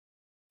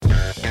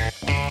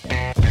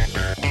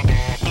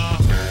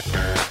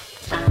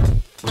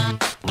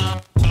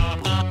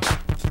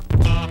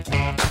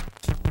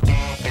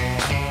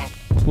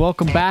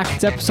Welcome back.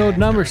 It's episode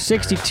number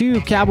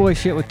 62, Cowboy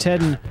Shit with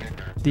Ted and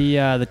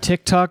the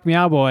TikTok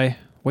meow boy,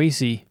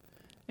 Wasey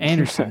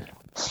Anderson.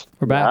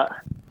 We're back.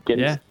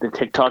 Yeah, the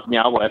TikTok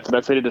meow boy. That's the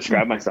best way to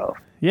describe myself.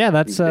 Yeah,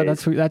 that's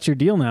your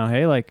deal now.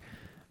 Hey,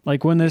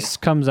 like when this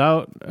comes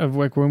out, of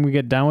like when we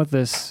get done with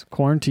this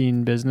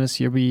quarantine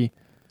business, you'll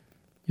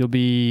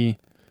be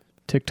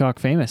TikTok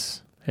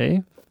famous.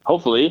 Hey,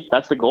 hopefully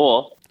that's the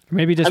goal.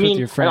 Maybe just with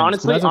your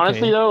friends.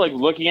 Honestly though, like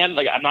looking at it,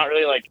 like I'm not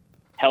really like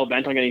hell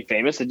bent on getting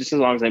famous. It's just as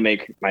long as I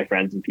make my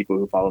friends and people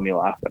who follow me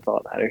laugh, that's all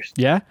that matters.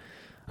 Yeah,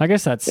 I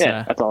guess that's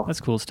all.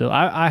 That's cool. Still,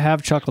 I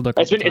have chuckled a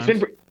couple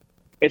times.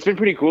 It's been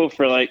pretty cool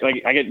for like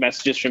I get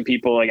messages from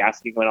people like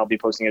asking when I'll be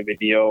posting a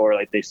video, or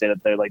like they say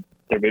that they're like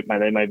my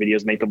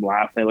videos make them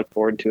laugh and they look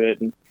forward to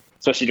it, and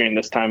especially during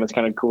this time, it's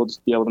kind of cool just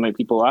to be able to make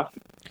people laugh.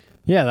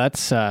 Yeah,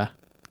 that's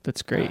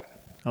great.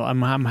 Well,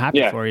 I'm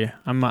happy for you.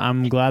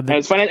 I'm glad that and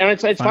it's fun, and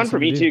it's fun for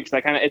me too, because I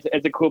kind of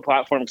it's a cool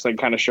platform because I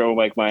kind of show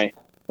like my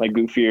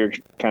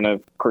goofier kind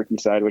of quirky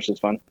side, which is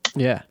fun.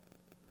 Yeah.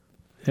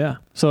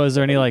 So is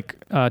there any like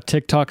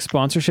TikTok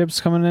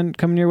sponsorships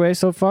coming your way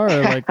so far,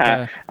 or like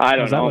I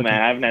don't know, man.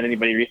 I haven't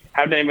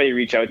had anybody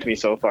reach out to me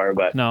so far,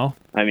 but no.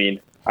 I mean,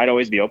 I'd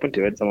always be open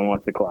to it. Someone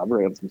wants to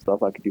collaborate on some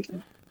stuff, I could do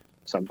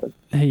something.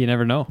 Hey, you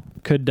never know.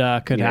 Could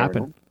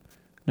happen.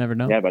 Never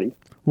know. Yeah, buddy.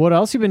 What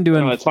else you been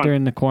doing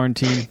during the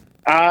quarantine?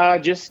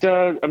 I'm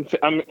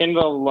in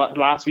the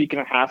last week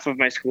and a half of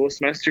my school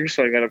semester,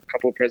 so I got a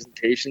couple of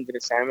presentations and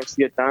assignments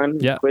to get done,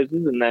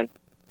 quizzes, and then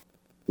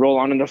roll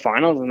on into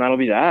finals, and that'll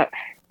be that.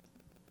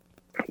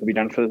 We'll be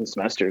done for the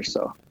semester.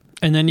 So.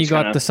 And then you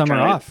got the summer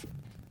off.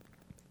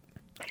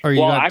 Or you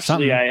got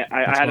actually, I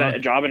had a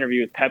job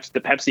interview with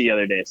Pepsi the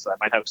other day, so I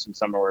might have some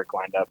summer work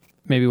lined up.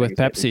 Maybe with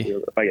Pepsi.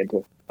 If I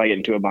get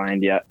into a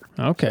bind yet.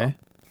 Okay.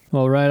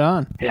 Well, right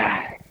on.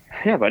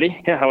 Yeah,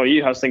 buddy. Yeah, how are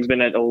you? How's things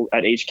been at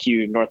HQ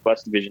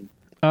Northwest Division?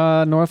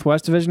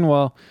 Northwest Division.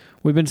 Well,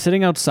 we've been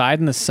sitting outside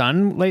in the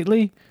sun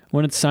lately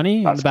when it's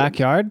sunny in the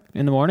backyard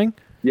in the morning.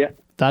 Yeah.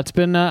 That's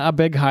been a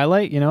big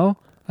highlight,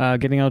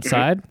 getting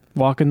outside,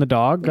 walking the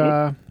dog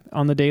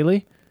on the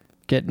daily,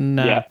 getting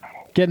up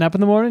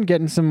in the morning,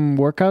 getting some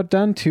workout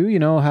done too.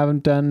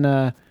 Haven't done.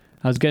 I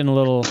was getting a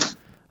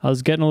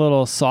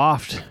little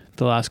soft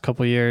the last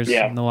couple of years.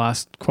 Yeah. In the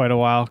last quite a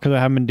while because I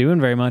haven't been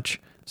doing very much.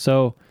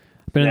 So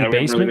I've been in the basement. We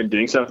haven't really been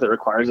doing stuff that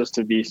requires us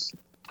to be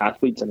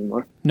athletes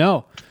anymore.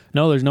 No,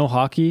 there's no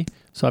hockey.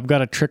 So I've got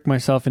to trick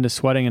myself into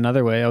sweating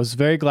another way. I was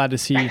very glad to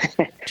see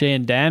Jay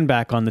and Dan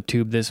back on the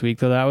tube this week,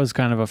 though. That was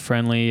kind of a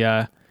friendly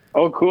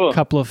cool.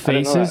 couple of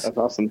faces. That's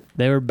awesome.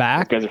 They were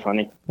back. Those guys are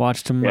funny.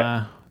 Watched them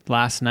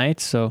last night,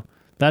 so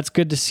that's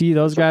good to see.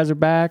 Those guys are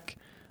back.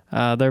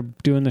 They're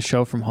doing the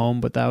show from home,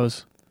 but that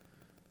was,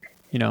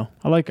 I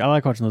like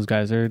watching those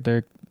guys.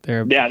 They're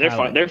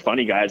fun. They're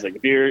funny guys. Like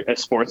if you're a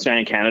sports fan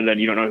in Canada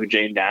and you don't know who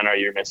Jay and Dan are,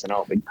 you're missing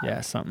out.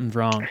 Yeah, something's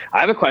wrong. I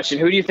have a question.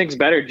 Who do you think's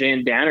better, Jay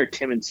and Dan or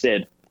Tim and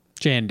Sid?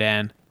 Jay and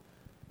Dan.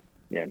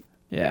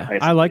 Yeah.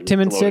 I like Tim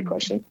and Sid,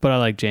 but I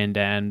like Jay and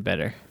Dan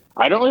better.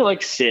 I don't really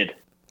like Sid.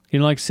 You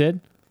don't like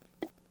Sid?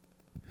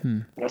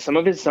 Some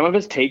of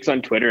his takes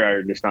on Twitter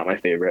are just not my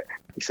favorite.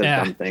 He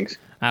says dumb things.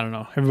 I don't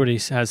know. Everybody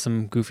has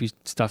some goofy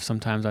stuff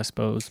sometimes, I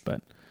suppose, but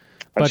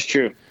that's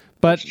true.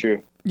 But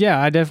yeah,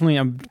 I definitely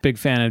am a big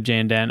fan of Jay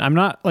and Dan. I'm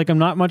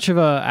not much of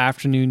a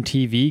afternoon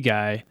TV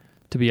guy,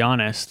 to be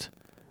honest.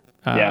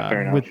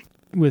 Fair enough.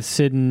 With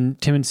Sid and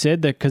Tim and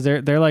Sid, because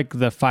they're like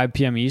the 5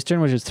 p.m. Eastern,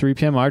 which is 3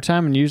 p.m. our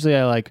time, and usually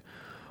I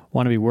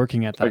want to be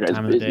working at that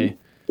time of the day.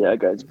 Yeah, that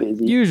guy's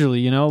busy.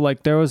 Usually,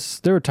 there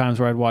were times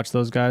where I'd watch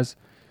those guys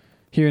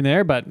here and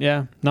there, but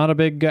yeah, not a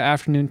big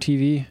afternoon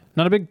TV,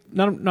 not a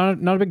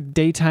big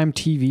daytime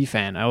TV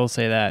fan. I will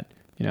say that,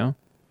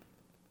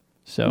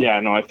 So yeah,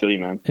 no, I feel you,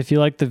 man. If you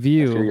like The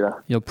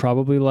View, you'll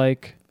probably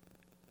like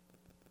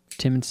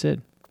Tim and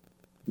Sid.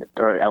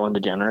 Or Ellen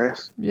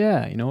DeGeneres.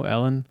 Yeah,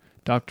 Ellen.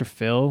 Dr.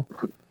 Phil.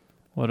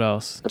 What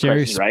else?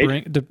 Jerry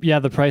Springer.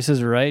 The Price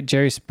is Right.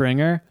 Jerry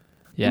Springer.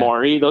 Yeah.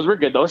 Maury. Those were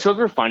good. Those shows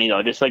were funny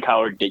though. Just like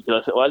how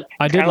ridiculous it was.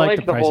 I did like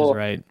The Price is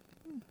Right.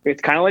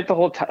 It's kind of like the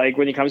whole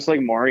when it comes to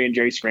like Maury and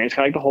Jerry Springer. It's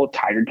kind of like the whole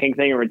Tiger King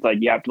thing, where it's like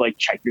you have to like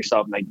check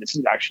yourself. And, like this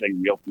is actually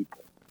like real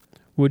people.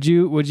 Would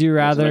you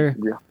rather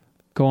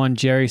go on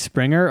Jerry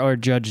Springer or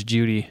Judge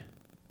Judy?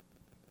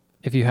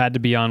 If you had to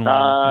be on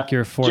one, like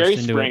you're forced Jerry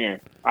into Springer.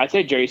 it. I'd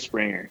say Jerry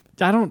Springer.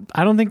 I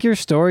don't think your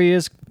story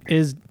is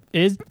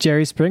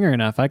Jerry Springer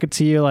enough. I could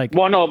see you like.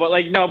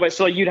 Well,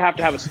 so you'd have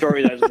to have a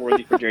story that is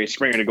worthy for Jerry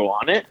Springer to go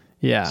on it.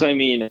 Yeah. So I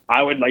mean,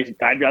 I'd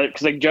rather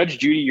because like Judge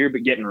Judy, you're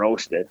getting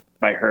roasted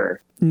by her.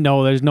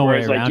 No, there's no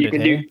way around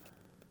it.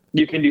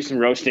 You can do some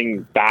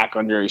roasting back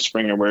on Jerry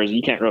Springer, whereas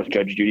you can't roast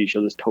Judge Judy.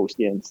 She'll just toast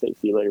you and say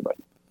see you later,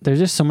 buddy. There's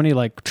just so many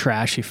like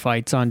trashy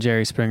fights on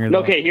Jerry Springer. Though.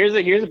 Okay, here's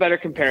a better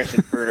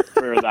comparison for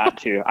that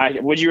too.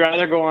 Would you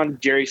rather go on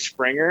Jerry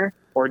Springer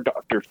or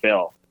Dr.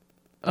 Phil?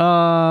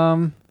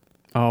 But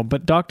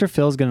Dr.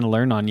 Phil's gonna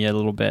learn on you a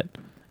little bit.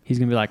 He's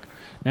gonna be like,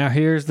 now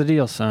here's the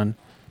deal, son.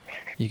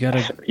 You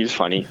gotta. He's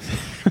funny.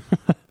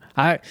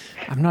 I'm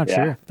not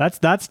sure. That's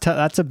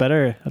a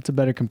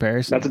better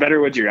comparison. That's a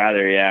better would you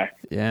rather, yeah.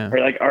 Yeah.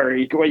 Or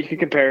you could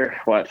compare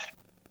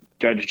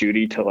Judge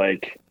Judy to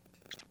like,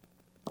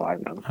 I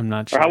don't know. I'm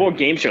not sure. Or how about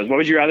game shows? What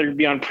would you rather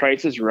be on,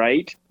 Price is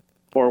Right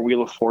or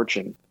Wheel of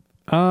Fortune?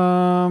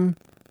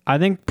 I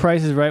think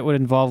Price is Right would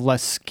involve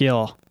less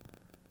skill.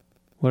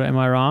 What, am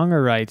I wrong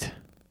or right?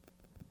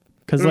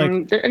 Because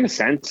in a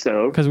sense,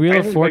 though. Because Wheel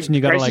of Fortune,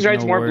 you gotta Price is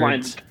Right's know more words.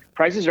 blind.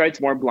 Price is Right's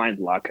more blind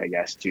luck, I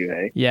guess, too.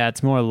 Hey. Yeah,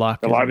 it's more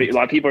luck. A lot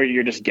of people,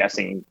 you're just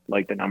guessing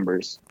like the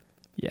numbers.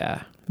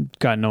 Yeah,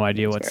 got no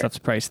idea what fair. stuff's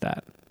priced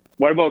at.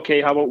 What about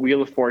how about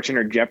Wheel of Fortune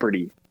or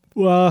Jeopardy?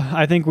 Well,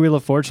 I think Wheel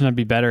of Fortune I'd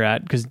be better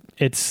at because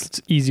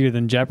it's easier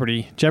than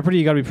Jeopardy. Jeopardy,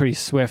 you got to be pretty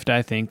swift.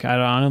 I think.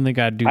 I don't think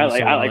I'd do. I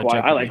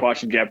like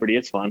watching Jeopardy.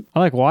 It's fun. I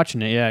like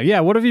watching it. Yeah.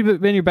 What have you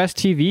been your best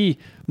TV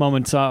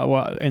moments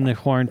in the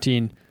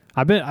quarantine?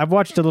 I've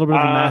watched a little bit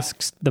of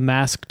the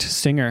Masked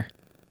Singer.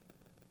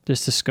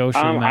 Just a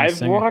Scotia Masked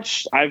Singer.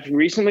 I've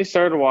recently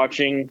started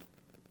watching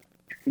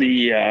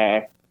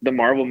the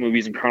Marvel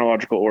movies in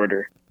chronological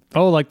order.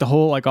 Oh, like the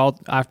whole all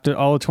after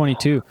all of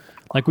 22.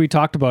 Like we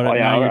talked about it.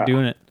 Now you're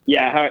doing it.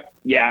 Yeah,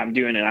 I'm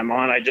doing it.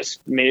 I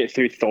just made it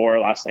through Thor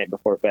last night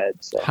before bed.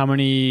 So. How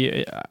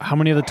many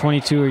of the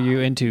 22 are you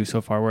into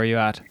so far? Where are you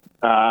at?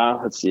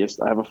 Let's see.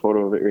 I have a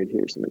photo of it right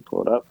here, so let me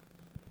pull it up.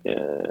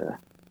 Yeah.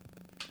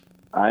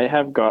 I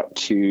have got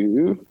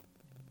to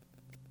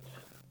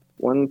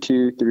 1,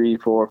 2, 3,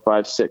 4,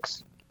 5,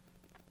 6.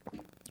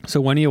 So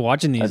when are you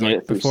watching these?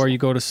 Like before you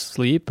go to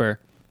sleep, or?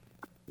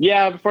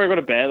 Yeah, before I go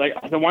to bed.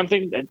 Like the one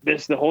thing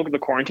the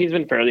quarantine's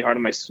been fairly hard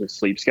on my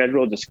sleep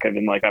schedule, just because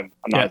I'm not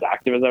as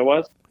active as I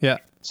was. Yeah.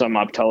 So I'm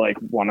up till like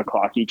 1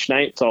 o'clock each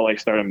night. So I'll like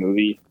start a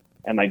movie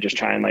and like just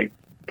try and like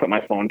put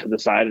my phone to the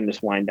side and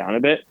just wind down a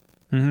bit,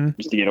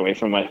 just to get away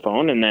from my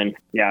phone. And then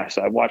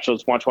so I watch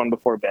one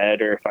before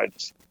bed, or if I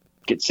just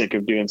get sick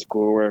of doing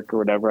schoolwork or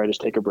whatever, I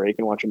just take a break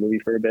and watch a movie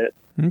for a bit.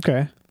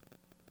 Okay.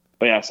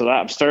 But yeah, so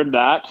I've started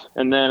that,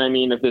 and then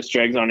if this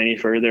drags on any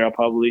further, I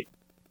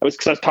was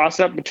tossed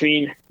up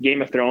between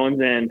Game of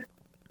Thrones and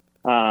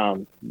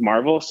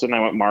Marvel, so then I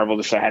went Marvel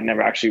just so I had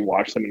never actually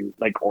watched them in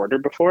like order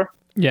before.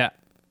 Yeah.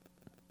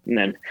 And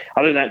then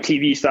other than that,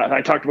 TV stuff,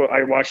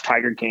 I watched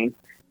Tiger King,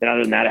 and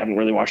other than that, I haven't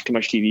really watched too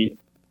much TV.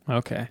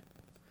 Okay.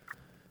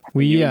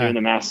 We doing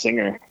The Masked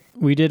Singer.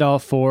 We did all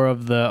 4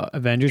 of the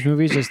Avengers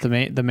movies, just the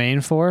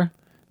main 4,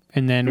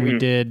 and then we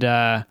did.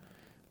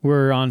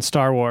 We're on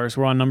Star Wars.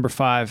 We're on number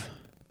 5.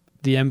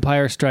 The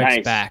Empire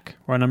Strikes Back.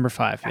 We're on number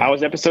 5. Yeah. How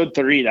was episode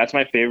 3? That's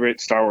my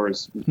favorite Star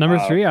Wars. Number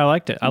 3, I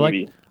liked it.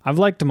 I've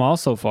liked them all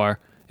so far.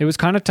 It was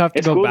kind of tough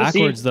to go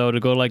backwards though, to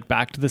go like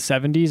back to the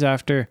 70s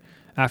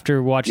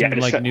after watching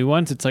new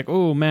ones. It's like,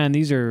 oh man,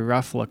 these are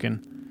rough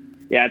looking.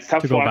 Yeah, it's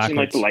tough watching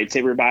like the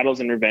lightsaber battles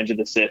in Revenge of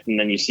the Sith, and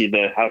then you see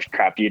how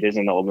crappy it is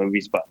in the old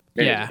movies. But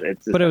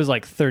it was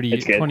like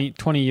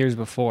 20 years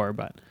before.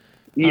 But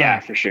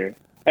for sure.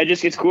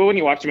 It's cool when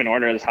you watch them in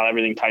order. That's how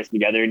everything ties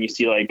together, and you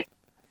see like,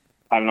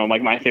 I don't know,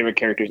 like my favorite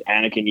character is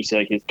Anakin. You see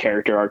like his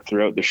character arc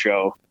throughout the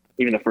show.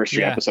 Even the first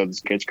 3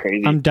 episodes, it's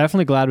crazy. I'm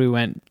definitely glad we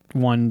went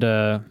one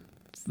to,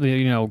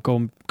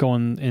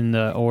 going in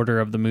the order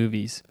of the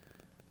movies.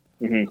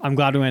 Mm-hmm. I'm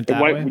glad we went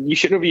that way. You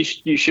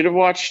should have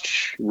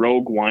watched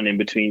Rogue One in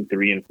between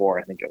 3 and 4.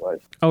 I think it was.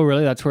 Oh,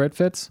 really? That's where it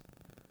fits.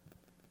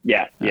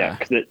 Yeah,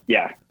 because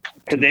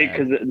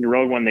in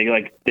Rogue One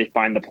they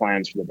find the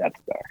plans for the Death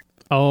Star.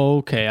 Oh,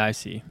 okay, I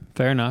see.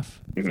 Fair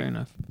enough. Mm-hmm. Fair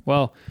enough.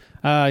 Well,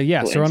 so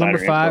we're on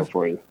number 5.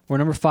 We're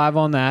number 5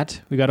 on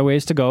that. We got a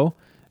ways to go,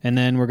 and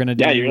then we're gonna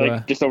do. Yeah, you're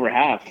like just over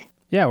half.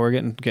 Yeah, we're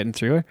getting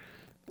through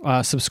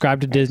it.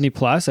 Subscribe to Disney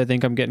Plus. I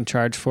think I'm getting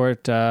charged for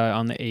it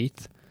on the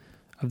 8th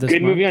of this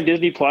month. Movie on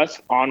Disney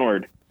Plus.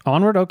 Onward.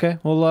 Okay.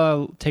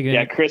 We'll take it.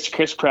 Yeah,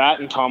 Chris Pratt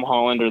and Tom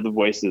Holland are the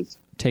voices.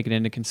 Take it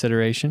into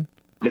consideration.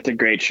 It's a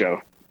great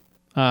show.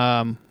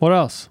 What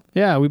else?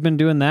 Yeah, we've been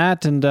doing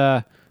that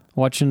and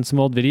watching some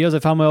old videos. I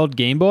found my old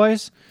Game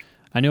Boys.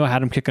 I knew I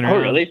had them kicking around. Oh,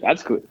 really?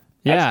 That's cool.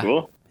 Yeah. That's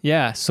cool.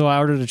 Yeah, so I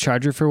ordered a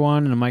charger for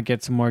one, and I might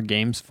get some more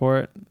games for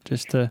it,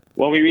 just to.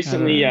 Well, we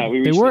recently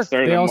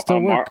started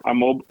a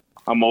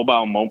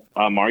mobile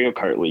Mario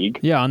Kart league.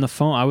 Yeah, on the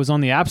phone. I was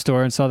on the App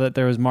Store and saw that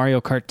there was Mario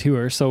Kart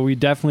Tour, so we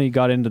definitely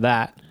got into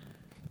that,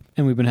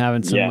 and we've been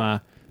having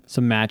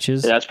some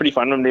matches. Yeah, that's pretty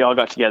fun when they all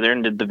got together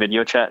and did the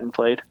video chat and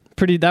played.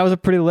 That was a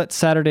pretty lit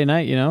Saturday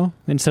night,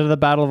 Instead of the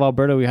Battle of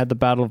Alberta, we had the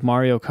Battle of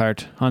Mario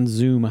Kart on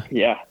Zoom.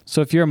 Yeah. So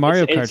if you're a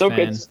Mario Kart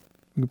fan,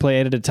 we can play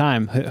 8 at a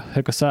time.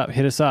 Hit us up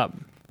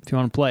if you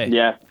want to play.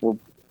 Yeah,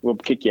 we'll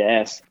kick your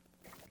ass.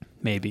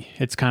 Maybe.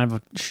 It's kind of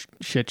a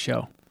shit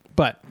show,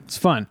 but it's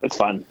fun. It's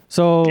fun.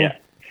 So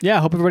yeah,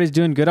 hope everybody's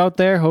doing good out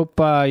there. Hope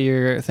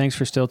thanks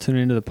for still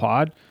tuning into the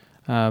pod.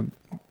 Hope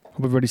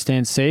everybody's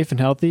staying safe and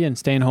healthy and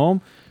staying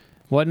home,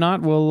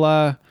 whatnot.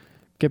 We'll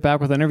get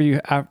back with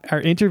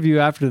our interview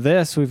after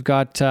this. We've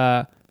got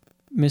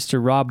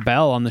Mr. Rob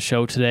Bell on the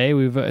show today.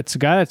 It's a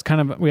guy that's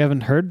we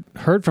haven't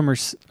heard from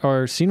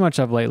or seen much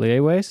of lately,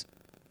 Ways?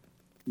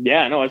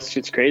 Yeah, no,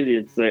 it's crazy.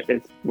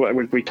 It's what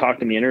we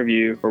talked in the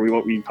interview, or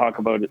what we talk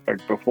about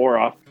before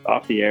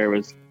off the air,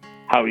 was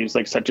how he's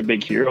like such a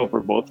big hero for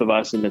both of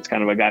us, and it's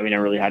kind of a guy we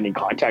never really had any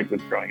contact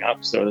with growing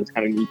up. So it's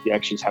kind of neat to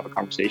actually just have a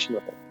conversation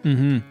with him.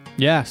 Mm-hmm.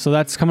 Yeah, so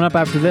that's coming up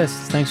after this.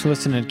 Thanks for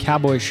listening to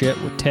Cowboy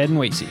Shit with Ted and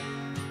Wasey.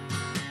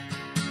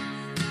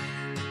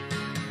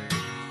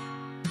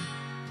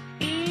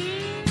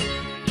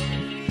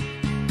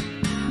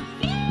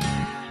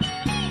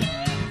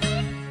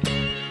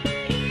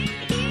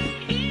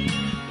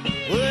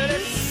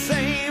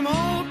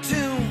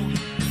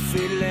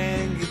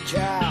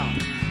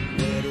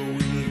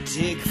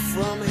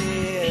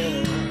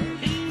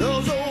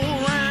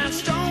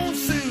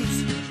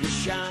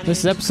 This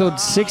is episode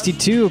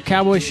 62 of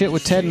Cowboy Shit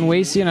with Ted and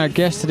Wasey, and our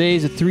guest today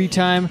is a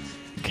 3-time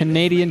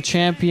Canadian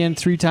champion,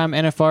 3-time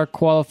NFR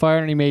qualifier,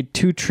 and he made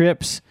 2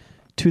 trips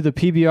to the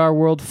PBR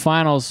World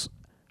Finals.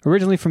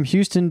 Originally from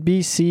Houston,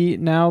 BC,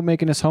 now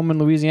making his home in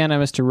Louisiana,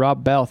 Mr.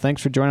 Rob Bell.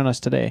 Thanks for joining us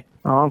today.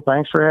 Oh,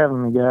 thanks for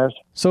having me, guys.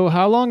 So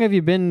how long have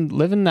you been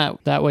living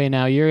that way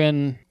now? You're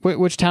in,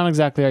 which town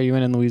exactly are you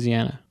in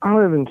Louisiana? I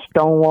live in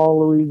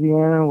Stonewall,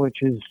 Louisiana, which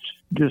is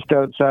just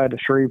outside of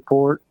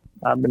Shreveport.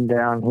 I've been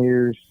down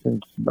here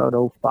since about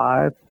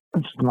 2005.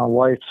 My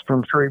wife's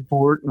from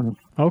Shreveport.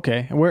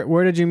 Okay.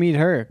 Where did you meet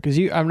her? Because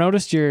I've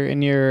noticed you're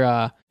in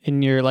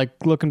your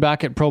like looking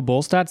back at Pro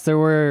Bowl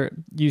stats,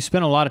 you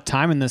spent a lot of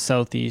time in the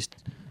Southeast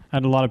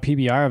at a lot of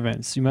PBR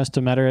events. You must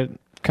have met her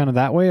kind of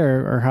that way,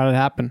 or how did it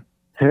happen?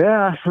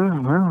 Yeah,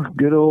 well,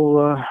 good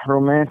old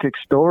romantic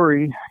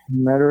story.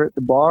 Met her at the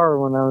bar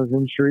when I was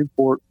in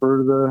Shreveport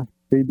for the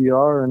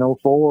PBR in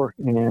 2004,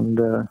 and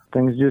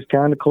things just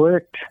kind of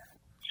clicked.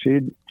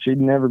 She'd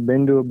never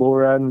been to a bull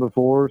riding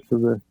before, so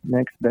the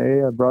next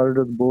day I brought her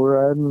to the bull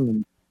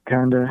riding,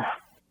 and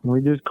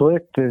we just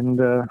clicked, and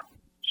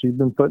she's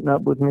been putting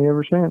up with me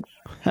ever since.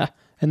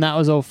 And that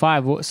was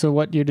 2005. So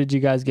what year did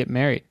you guys get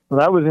married? Well,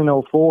 that was in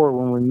 2004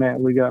 when we met.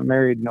 We got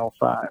married in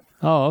 2005.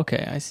 Oh,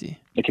 okay, I see.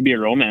 It could be a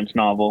romance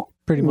novel.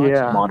 Pretty much.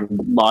 Yeah.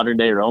 Modern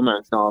day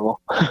romance novel.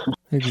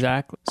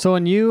 Exactly. So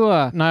when you,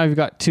 now you've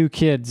got 2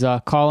 kids,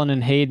 Colin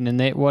and Hayden,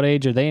 and what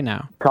age are they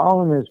now?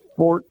 Colin is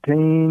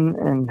 14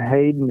 and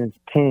Hayden is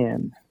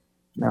 10.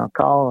 Now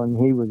Colin,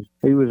 he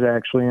was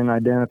actually an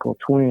identical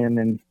twin,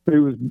 and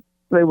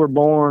they were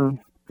born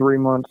 3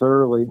 months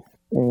early,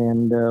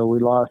 and we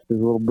lost his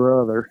little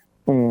brother,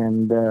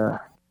 and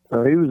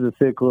so he was a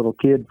sick little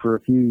kid for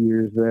a few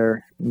years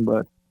there,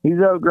 but he's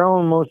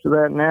outgrown most of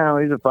that now.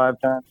 He's a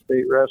 5-time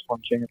state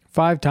wrestling champion.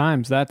 5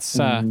 times. That's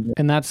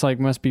and that's like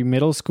must be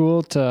middle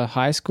school to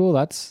high school.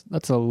 That's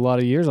a lot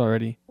of years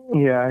already.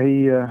 Yeah,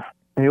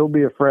 he'll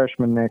be a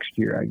freshman next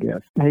year, I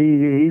guess.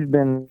 He's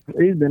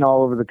been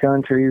all over the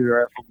country. He's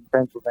wrestled in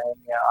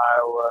Pennsylvania,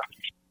 Iowa.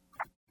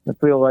 I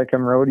feel like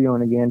I'm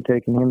rodeoing again,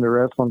 taking him to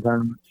wrestling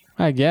tournaments.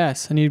 I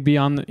guess, and you'd be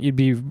on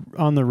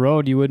the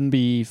road. You wouldn't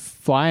be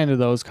flying to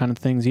those kind of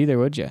things either,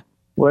 would you?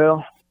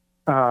 Well,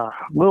 a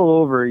little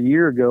over a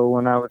year ago,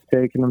 when I was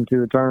taking him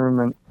to a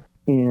tournament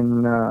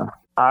in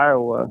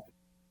Iowa,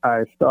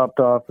 I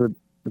stopped off at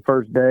the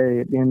first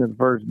day. At the end of the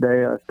first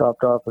day, I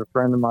stopped off at a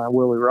friend of mine,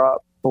 Willie Ropp,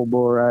 full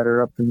bull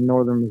rider up in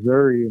northern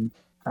Missouri, and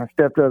I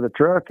stepped out of the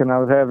truck and I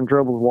was having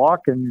trouble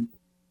walking.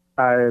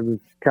 I was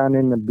kind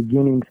of in the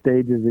beginning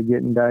stages of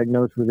getting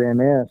diagnosed with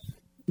MS,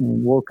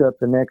 and woke up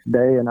the next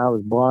day and I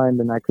was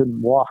blind and I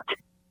couldn't walk.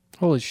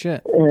 Holy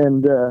shit.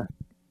 And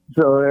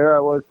so there I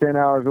was 10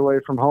 hours away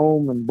from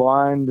home and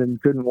blind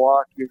and couldn't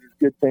walk. It was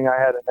a good thing I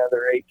had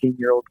another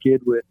 18-year-old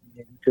kid with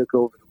me, and he took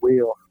over the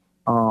wheel.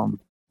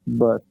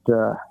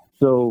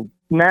 So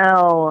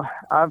now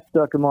I've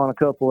stuck him on a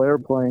couple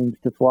airplanes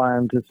to fly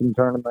him to some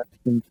tournaments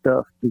and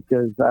stuff,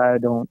 because I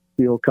don't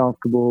feel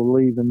comfortable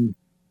leaving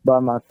by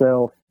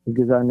myself,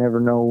 because I never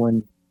know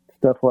when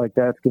stuff like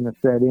that's going to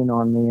set in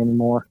on me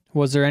anymore.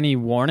 Was there any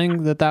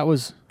warning that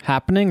was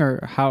happening,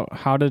 or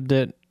how did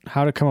it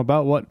come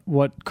about?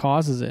 What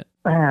causes it?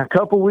 A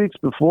couple weeks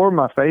before,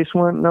 my face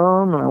went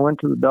numb, and I went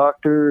to the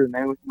doctor, and they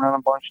ran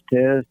a bunch of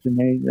tests, and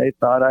they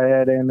thought I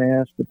had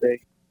MS, but it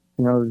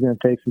was going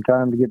to take some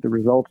time to get the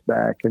results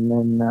back. And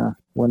then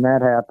when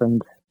that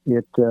happened,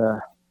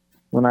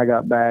 when I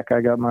got back,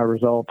 I got my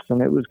results,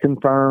 and it was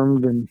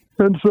confirmed, and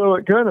so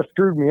it kind of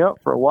screwed me up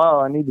for a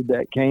while. I needed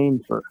that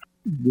cane for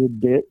a good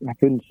bit. I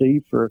couldn't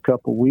see for a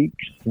couple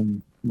weeks,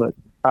 but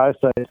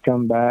eyesight's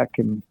come back,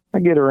 and I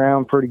get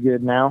around pretty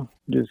good now.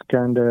 Just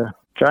kind of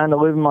trying to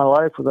live my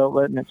life without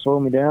letting it slow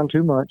me down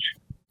too much.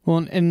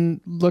 Well,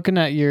 and looking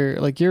at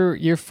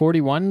you're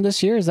 41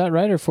 this year, is that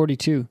right, or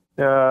 42?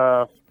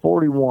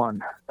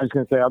 41. I was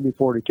going to say I'll be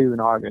 42 in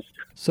August.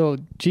 So,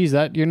 geez,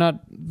 you're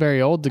not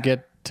very old to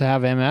get to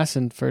have MS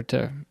and for it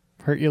to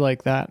hurt you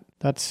like that.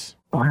 That's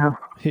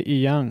hit you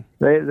young.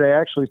 They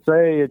actually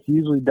say it's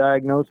usually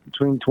diagnosed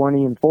between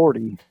 20 and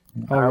 40.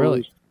 Oh, really? I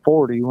was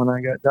 40 when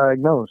I got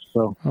diagnosed.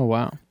 So. Oh,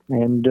 wow.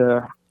 And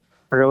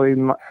really,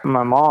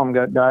 my mom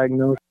got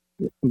diagnosed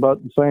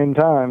about the same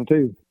time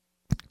too.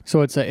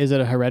 So is it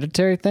a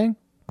hereditary thing?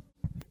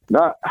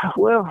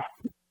 Well,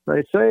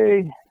 they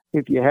say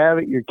if you have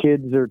it, your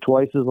kids are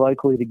twice as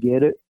likely to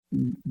get it.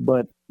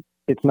 but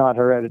it's not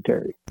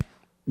hereditary.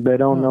 They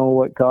don't know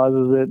what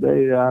causes it.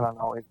 I don't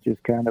know. It's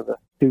just kind of a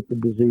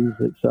stupid disease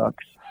that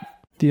sucks.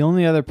 The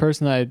only other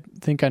person I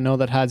think I know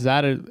that has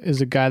that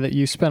is a guy that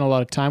you spent a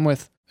lot of time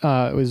with.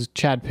 It was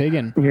Chad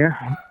Piggin. Yeah,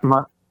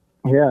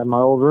 my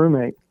old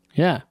roommate.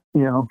 Yeah.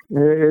 You know,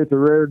 it's a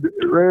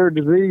rare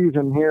disease,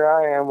 and here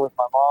I am with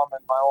my mom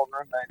and my old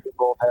roommate who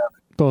both have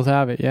it. Both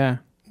have it, yeah.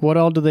 What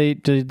all do they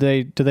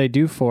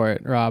do for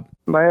it, Rob?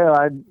 Well,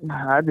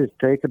 I just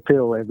take a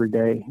pill every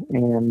day,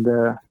 and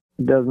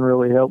it doesn't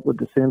really help with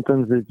the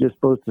symptoms. It's just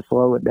supposed to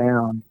slow it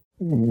down,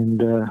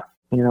 and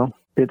you know,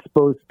 it's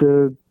supposed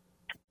to.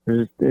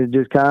 It's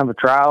just kind of a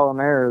trial and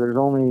error. There's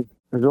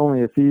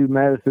only a few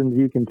medicines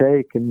you can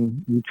take,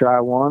 and you try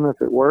one. If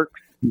it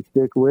works, you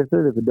stick with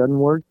it. If it doesn't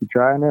work, you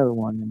try another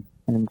one.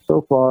 And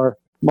so far,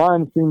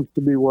 mine seems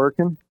to be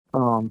working.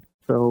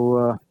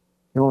 The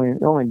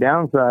only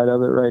downside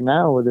of it right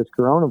now with this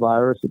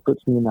coronavirus, it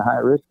puts me in the high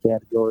risk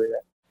category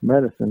of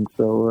medicine.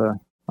 So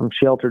I'm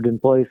sheltered in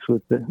place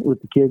with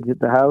the kids at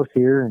the house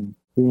here and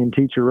being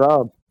Teacher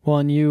Rob. Well,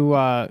 and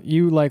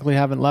you likely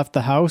haven't left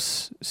the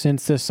house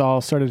since this all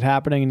started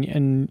happening,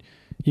 and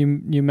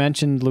you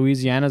mentioned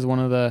Louisiana is one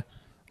of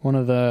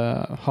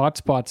the hot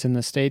spots in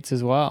the States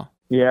as well.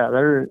 Yeah,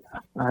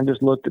 I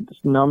just looked at the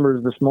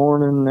numbers this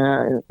morning.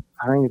 I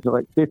think it's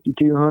like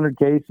 5,200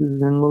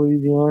 cases in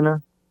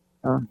Louisiana.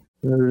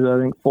 There's,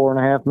 I think,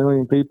 4.5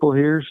 million people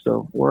here,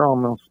 so we're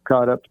almost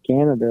caught up to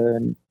Canada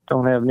and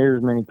don't have near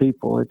as many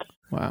people.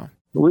 Wow.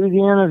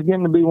 Louisiana is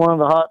getting to be one of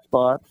the hot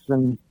spots,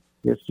 and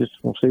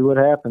we'll see what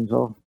happens.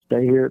 I'll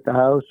stay here at the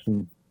house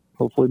and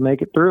hopefully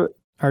make it through it.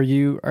 Are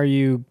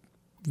you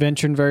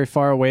venturing very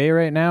far away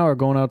right now, or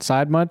going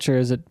outside much, or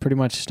is it pretty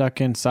much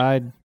stuck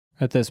inside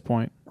at this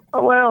point?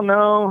 Well,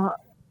 no.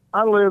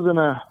 I live in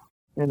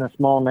a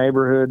small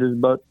neighborhood. There's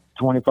about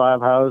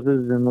 25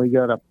 houses, and we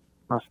got a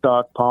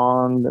stock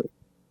pond that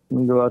we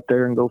can go out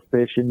there and go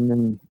fishing.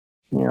 And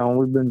you know,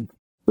 we've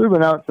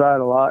been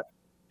outside a lot.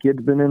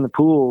 Kids been in the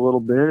pool a little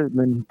bit. It's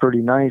been pretty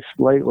nice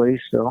lately,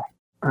 so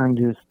I'm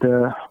just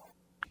I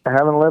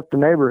haven't left the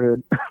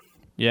neighborhood.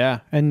 Yeah,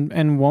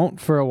 and won't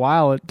for a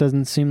while. It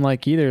doesn't seem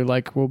like either.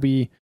 Like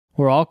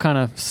we're all kind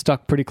of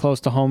stuck pretty close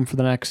to home for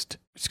the next.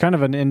 It's kind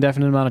of an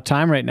indefinite amount of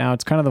time right now.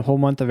 It's kind of the whole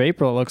month of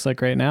April. It looks like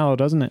right now,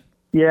 doesn't it?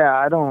 Yeah,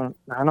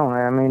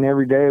 I mean,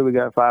 every day we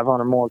got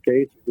 500 more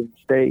cases in the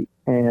state,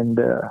 and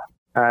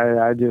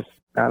I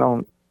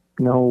don't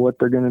know what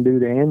they're going to do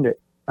to end it.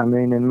 I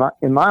mean, in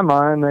my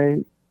mind,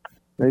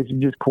 they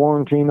should just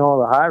quarantine all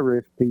the high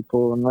risk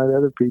people and let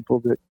other people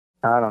that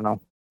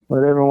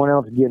let everyone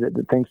else get it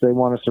that thinks they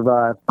want to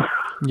survive.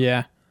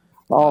 Yeah,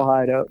 all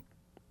hide up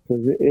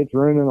because it's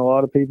ruining a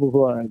lot of people's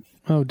lives.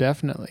 Oh,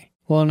 definitely.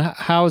 Well, and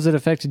how has it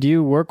affected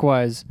you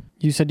work-wise?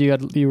 You said you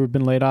had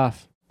been laid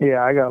off.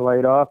 Yeah, I got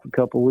laid off a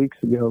couple of weeks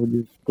ago.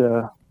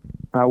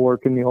 I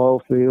work in the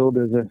oil field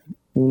as an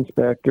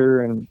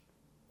inspector, and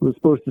was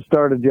supposed to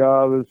start a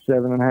job of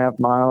 7.5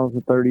 miles,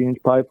 a 30-inch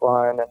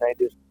pipeline, and they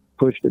just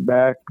pushed it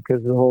back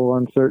because of the whole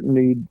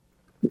uncertainty,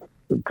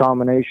 the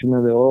combination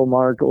of the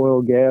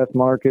oil gas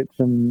markets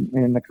and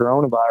the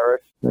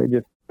coronavirus. They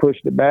just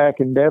pushed it back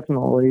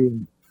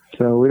indefinitely.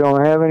 So we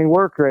don't have any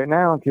work right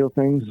now until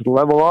things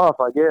level off,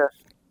 I guess.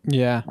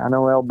 Yeah. I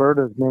know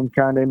Alberta's been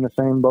kind of in the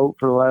same boat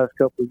for the last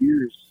couple of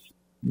years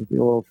with the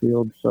oil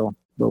field,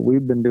 but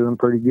we've been doing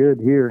pretty good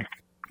here.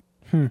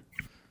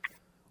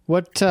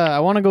 What I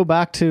want to go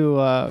back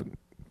to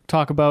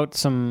talk about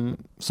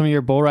some of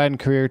your bull riding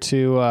career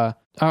too. I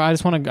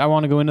want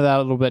to go into that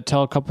a little bit,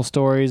 tell a couple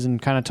stories, and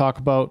kind of talk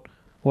about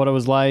what it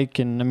was like.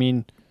 And I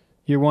mean,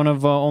 you're one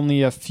of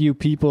only a few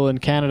people in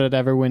Canada to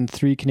ever win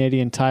 3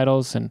 Canadian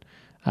titles, and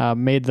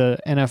made the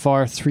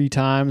NFR 3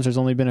 times. There's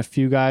only been a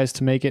few guys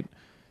to make it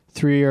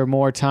 3 or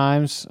more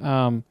times.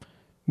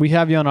 We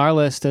have you on our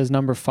list as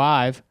number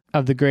 5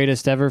 of the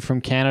greatest ever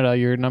from Canada.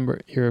 You're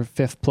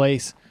 5th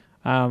place.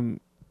 I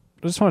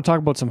just want to talk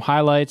about some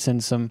highlights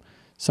and some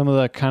of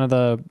the kind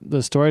of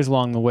the stories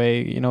along the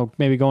way. You know,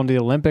 maybe going to the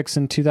Olympics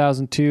in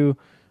 2002.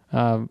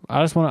 I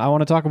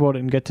want to talk about it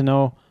and get to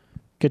know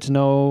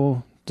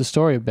the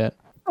story a bit.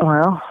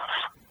 Well,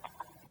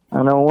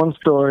 I know one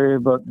story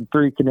about the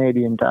 3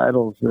 Canadian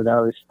titles that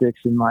always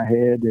sticks in my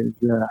head is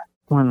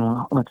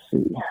let's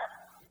see,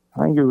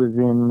 I think it was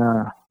in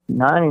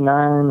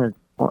 99 it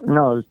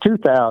was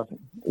 2000.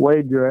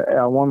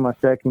 I won my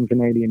 2nd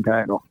Canadian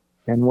title,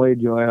 and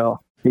Wade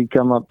Joel, he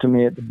come up to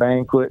me at the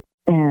banquet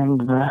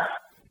and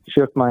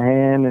shook my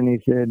hand, and he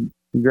said,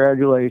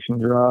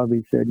 "Congratulations, Rob."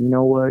 He said, "You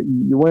know what?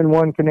 You win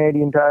 1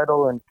 Canadian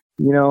title, and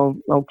you know,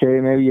 okay,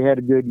 maybe you had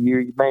a good year.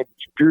 You maybe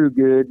drew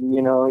good, and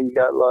you know, you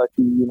got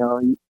lucky. You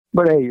know,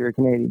 but hey, you're a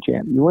Canadian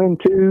champ. You win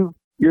 2,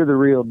 you're the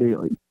real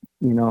deal.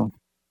 You know,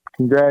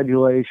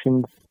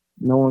 congratulations.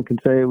 No one can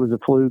say it was a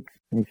fluke."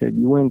 And he said,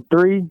 "You win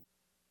 3,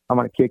 I'm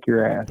going to kick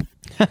your ass."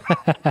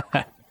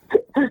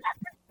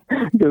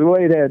 Because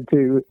Wade had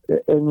 2.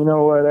 And you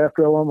know what?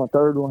 After I won my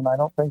 3rd one, I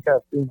don't think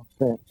I've seen him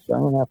since.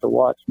 I'm going to have to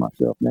watch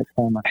myself next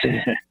time I see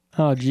him.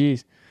 Oh,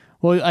 geez.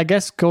 Well, I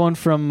guess going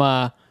from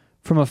a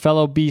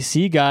fellow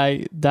BC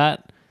guy,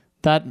 that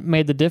that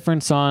made the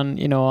difference on,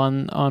 you know,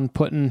 on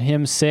putting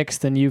him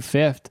 6th and you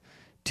 5th,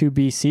 2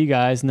 BC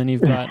guys, and then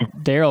you've got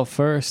Daryl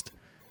 1st.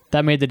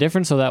 That made the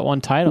difference of that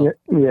one title.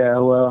 Yeah,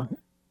 well,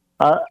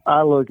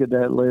 I look at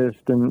that list,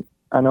 and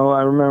I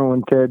remember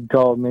when Ted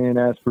called me and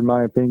asked for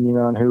my opinion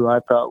on who I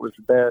thought was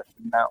the best,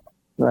 and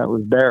that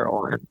was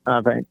Daryl.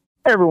 I think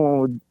everyone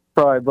would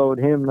probably vote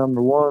him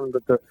number one,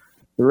 but the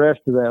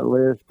rest of that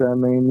list, I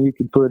mean, you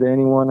could put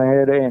anyone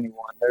ahead of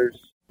anyone.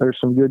 There's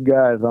some good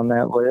guys on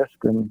that list,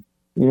 and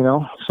you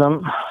know,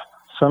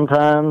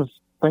 sometimes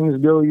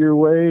things go your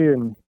way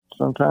and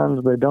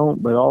sometimes they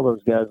don't, but all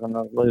those guys on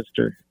that list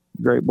are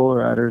great bull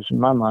riders in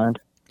my mind.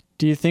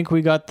 Do you think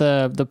we got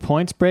the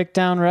points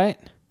breakdown right?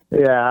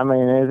 Yeah, I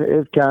mean,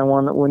 it's kind of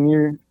one that when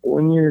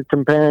you're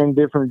comparing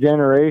different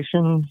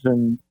generations,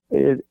 and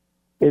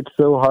it's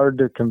so hard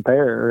to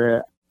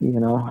compare. You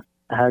know,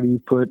 how do you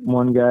put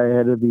one guy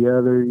ahead of the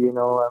other? You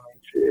know,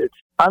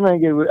 I mean,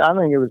 I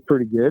think it was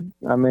pretty good.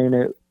 I mean,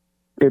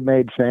 it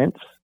made sense.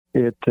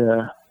 It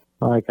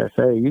like I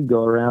say, you'd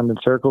go around in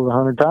circles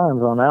 100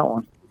 times on that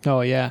one.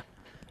 Oh yeah,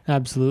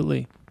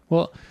 absolutely.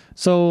 Well,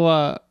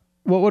 so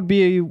what would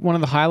be one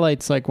of the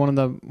highlights, like one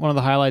of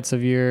the highlights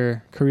of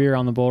your career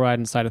on the bull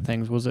riding side of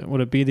things?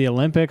 Would it be the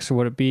Olympics, or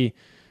would it be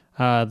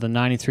the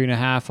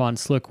 93.5 on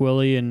Slick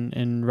Willie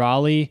in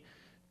Raleigh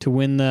to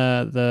win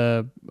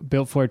the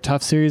Built Ford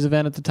Tough Series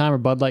event at the time, or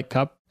Bud Light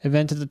Cup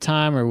event at the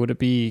time, or would it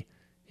be,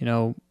 you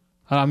know,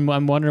 I'm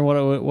wondering what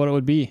it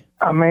would be.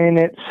 I mean,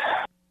 it's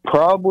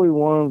probably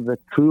one of the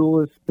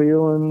coolest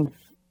feelings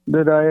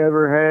that I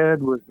ever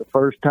had was the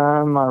first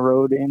time I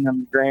rode in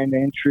on the Grand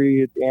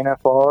Entry at the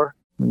NFR.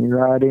 When you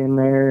ride in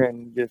there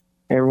and just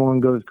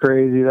everyone goes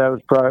crazy, that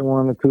was probably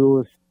one of the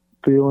coolest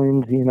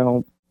feelings. You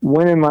know,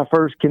 winning my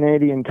first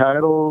Canadian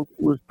title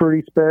was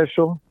pretty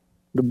special.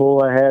 The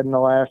bull I had in the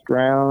last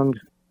round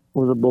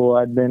was a bull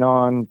I'd been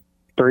on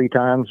 3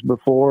 times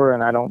before,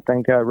 and I don't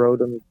think I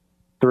rode him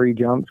 3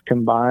 jumps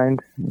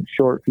combined,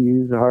 short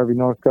fuse, the Harvey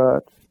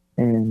Northcotts.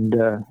 And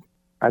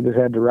I just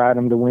had to ride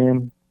him to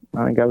win.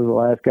 I think I was the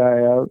last guy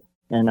out,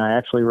 and I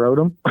actually rode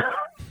him.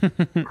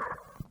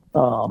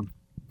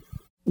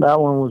 That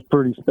one was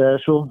pretty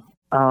special.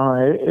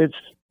 It's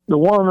the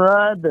one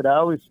ride that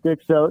always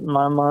sticks out in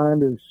my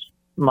mind as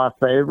my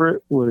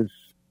favorite was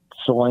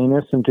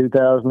Salinas in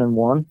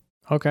 2001.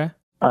 Okay.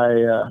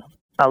 I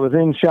was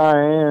in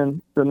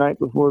Cheyenne the night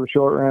before the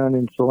short round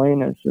in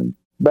Salinas, and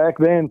back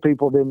then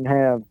people didn't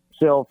have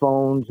cell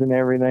phones and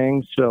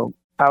everything, so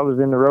I was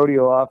in the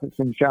rodeo office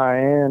in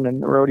Cheyenne,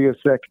 and the rodeo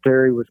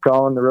secretary was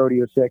calling the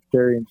rodeo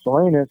secretary in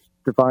Salinas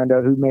to find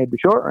out who made the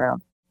short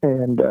round.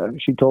 And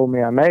she told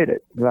me I made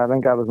it. I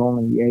think I was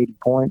only 80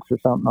 points or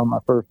something on my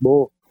first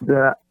bull.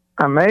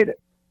 I made it.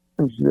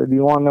 And she said, "Do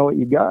you want to know what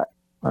you got?"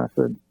 I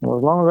said, "Well,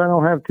 as long as I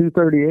don't have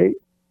 238,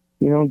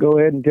 you know, go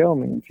ahead and tell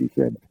me." And she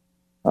said,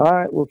 "All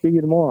right, we'll see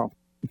you tomorrow."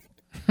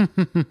 I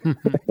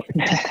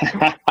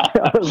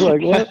was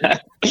like, what?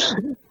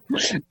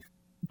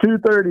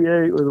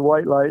 238 was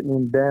White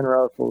Lightning, Dan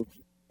Russell's,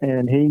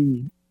 and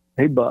he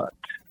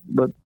bucked.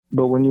 But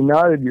when you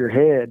nodded your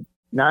head,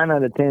 9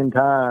 out of 10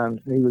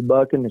 times he would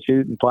buck in the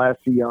chute and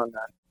plasty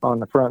on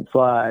the front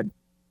slide,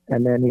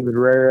 and then he would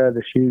rear out of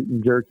the chute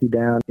and jerk you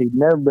down. He'd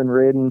never been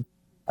ridden.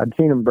 I'd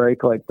seen him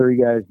break like 3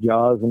 guys'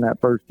 jaws in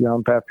that first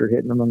jump after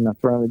hitting them in the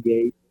front of the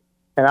gate,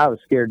 and I was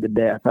scared to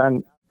death.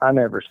 I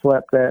never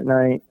slept that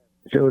night.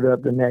 Showed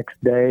up the next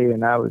day,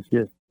 and I was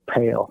just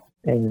pale.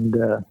 And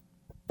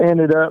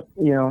ended up,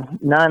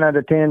 9 out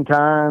of 10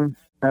 times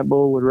that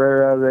bull would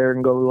rear out of there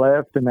and go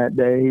left, and that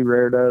day he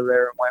reared out of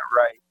there and went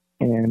right.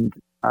 And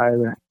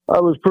I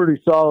was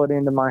pretty solid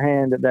into my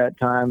hand at that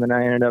time, and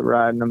I ended up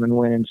riding them and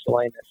winning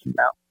Salinas. And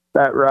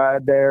that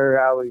ride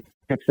there, I always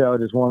picks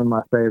out as one of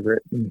my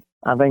favorites. And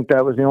I think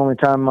that was the only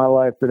time in my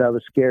life that I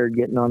was scared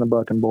getting on a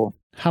bucking bull.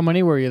 How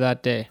many were you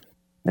that day?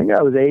 I think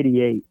I was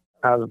 88.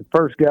 I was the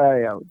first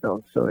guy out,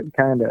 though, so it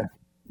kind of,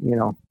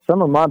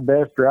 some of my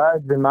best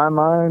rides in my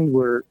mind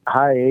were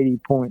high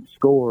 80-point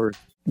scores,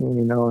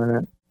 and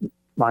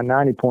my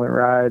 90-point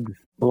rides,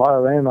 a lot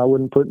of them I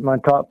wouldn't put in my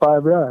top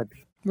 5 rides.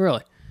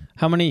 Really?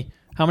 How many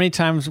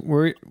times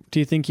do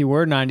you think you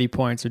were 90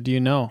 points, or do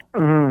you know?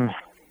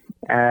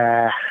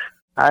 I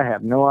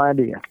have no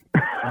idea.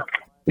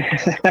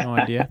 No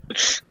idea.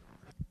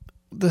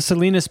 The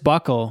Salinas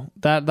buckle,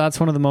 that's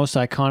one of the most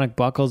iconic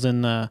buckles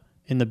in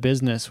the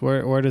business.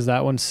 Where does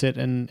that one sit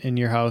in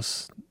your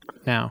house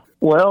now?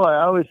 Well,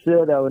 I always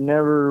said I would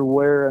never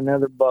wear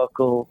another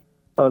buckle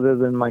other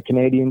than my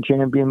Canadian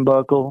champion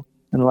buckle,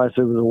 unless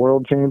it was a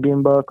world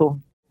champion buckle.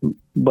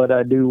 But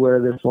I do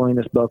wear the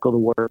Salinas buckle to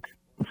work.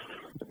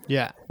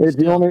 Yeah, it's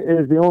the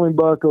only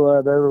buckle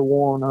I've ever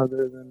worn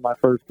other than my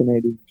first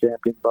Canadian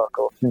champion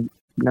buckle since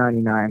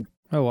 '99.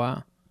 Oh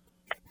wow!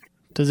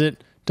 Does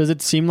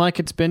it seem like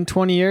it's been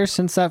 20 years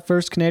since that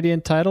first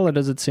Canadian title, or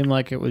does it seem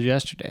like it was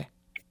yesterday?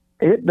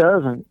 It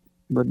doesn't.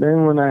 But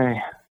then when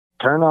I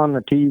turn on the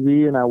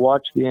TV and I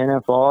watch the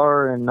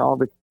NFR and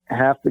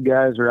half the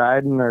guys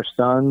riding are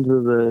sons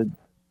of the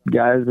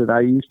guys that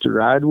I used to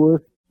ride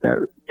with,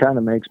 that kind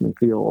of makes me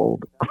feel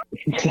old.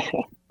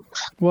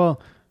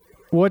 Well,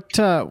 what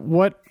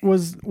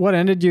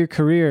ended your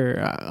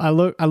career? I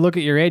look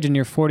at your age and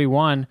you're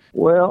 41.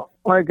 Well,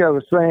 like I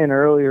was saying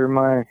earlier,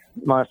 my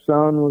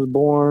son was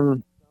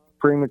born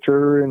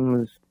premature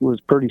and was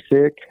pretty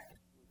sick,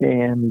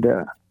 and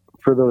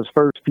for those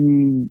first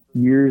few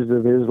years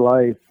of his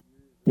life,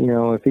 you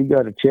know, if he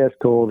got a chest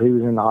cold, he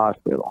was in the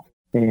hospital,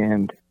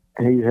 and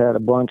he's had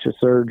a bunch of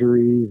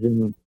surgeries,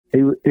 and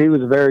he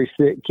was a very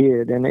sick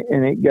kid, and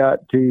it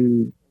got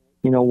to,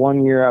 you know,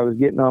 one year I was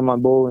getting on my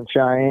bull in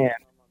Cheyenne.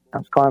 I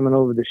was climbing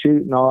over the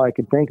chute, and all I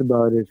could think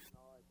about is,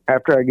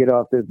 after I get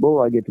off this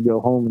bull, I get to go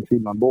home and see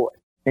my boy.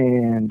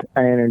 And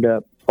I ended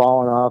up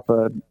falling off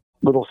a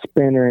little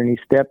spinner, and he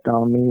stepped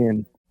on me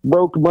and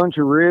broke a bunch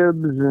of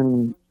ribs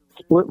and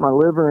split my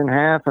liver in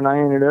half, and I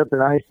ended up in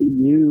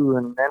ICU,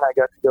 and then I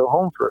got to go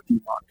home for a few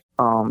months.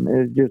 It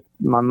was just,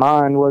 my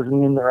mind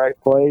wasn't in the right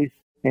place,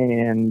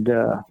 and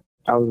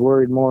I was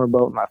worried more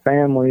about my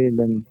family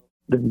than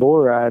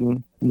bull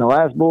riding. And the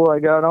last bull I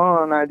got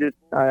on, I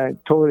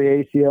tore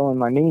the ACL in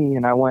my knee,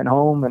 and I went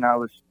home, and I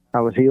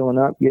was healing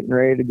up, getting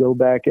ready to go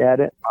back at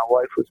it. My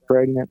wife was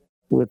pregnant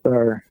with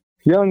our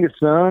youngest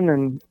son,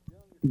 and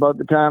about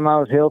the time I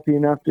was healthy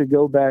enough to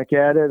go back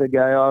at it, a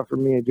guy offered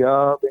me a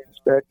job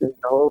inspecting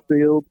the oil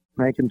field,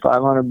 making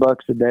 $500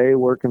 a day,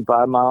 working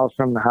 5 miles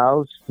from the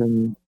house,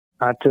 and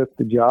I took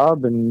the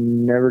job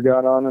and never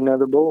got on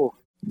another bull.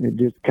 It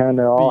just kind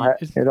of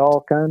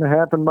all kind of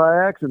happened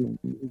by accident.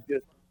 It was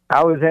just, I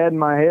always had in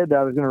my head that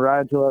I was going to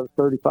ride till I was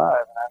 35,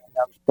 and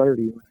I was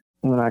 30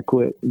 when I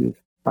quit.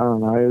 I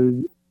don't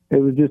know.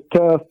 It was just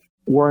tough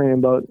worrying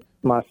about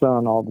my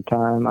son all the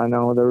time. I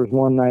know there was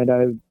one night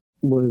I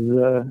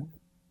was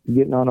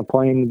getting on a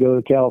plane to go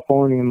to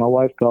California, and my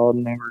wife called,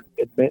 and they were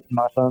admitting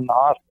my son in the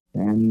hospital.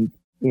 And,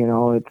 you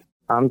know,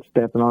 I'm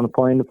stepping on a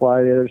plane to fly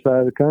to the other side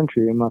of the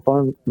country, and my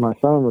son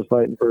was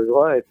fighting for his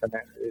life. And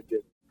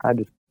I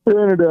just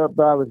ended up,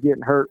 I was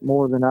getting hurt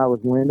more than I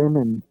was winning,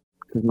 and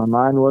because my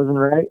mind wasn't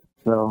right.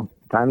 So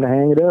time to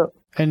hang it up.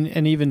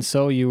 And even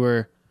so, you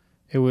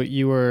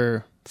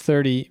were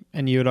 30,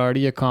 and you had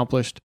already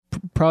accomplished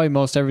probably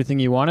most everything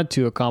you wanted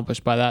to accomplish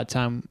by that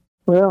time.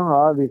 Well,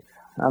 obviously,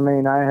 I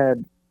mean, I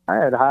had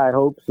high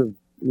hopes of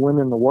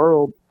winning the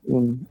world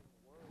in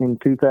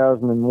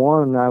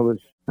 2001. I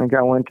think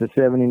I went to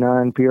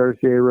 79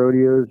 PRCA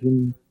rodeos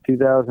in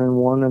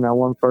 2001, and I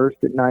won first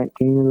at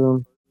 19 of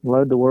them.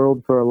 Led the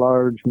world for a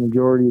large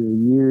majority of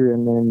the year,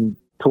 and then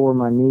tore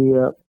my knee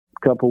up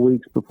a couple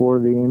weeks before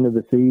the end of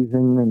the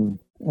season,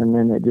 and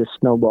then it just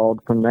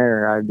snowballed from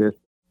there.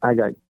 I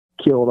got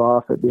killed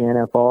off at the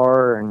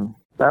NFR, and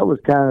that was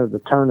kind of the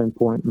turning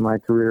point in my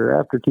career.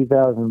 After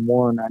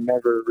 2001, I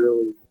never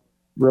really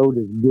rode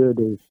as good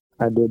as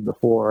I did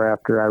before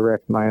after I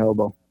wrecked my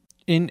elbow.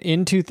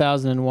 In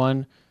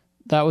 2001,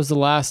 that was the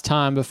last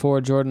time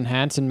before Jordan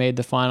Hansen made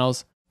the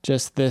finals.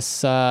 Just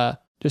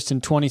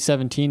in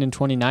 2017 and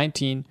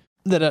 2019,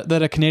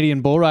 that a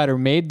Canadian bull rider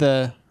made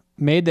the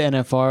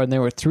NFR, and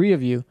there were 3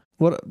 of you.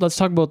 Let's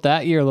talk about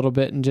that year a little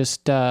bit, and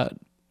just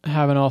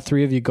having all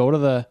 3 of you go to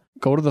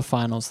the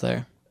finals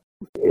there.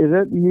 Is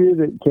that the year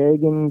that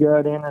Kagan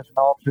got in as an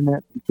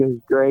alternate because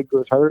Greg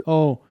was hurt?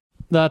 Oh,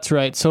 that's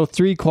right. So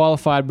 3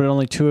 qualified, but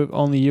only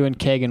you and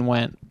Kagan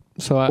went.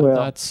 So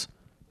that's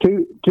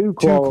two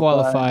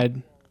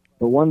qualified.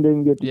 But one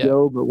didn't get to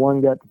go, but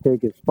one got to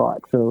take his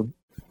spot. So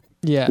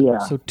yeah.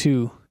 So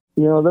 2.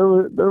 You know,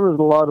 there was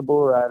a lot of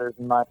bull riders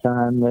in my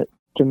time that,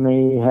 to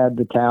me, had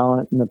the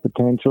talent and the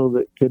potential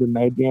that could have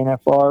made the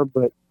NFR.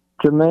 But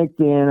to make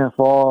the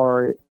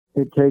NFR,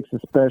 it takes a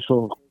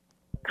special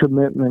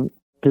commitment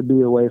to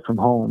be away from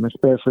home,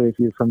 especially if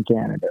you're from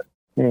Canada.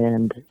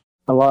 And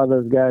a lot of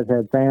those guys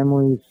had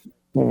families,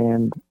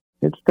 and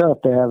it's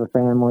tough to have a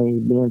family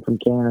being from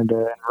Canada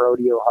and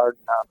rodeo hard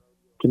enough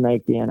to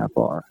make the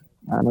NFR.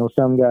 I know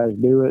some guys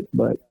do it,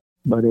 but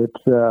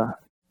it's a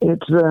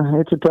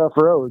tough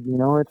road. You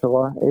know, it's a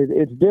lot.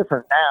 It's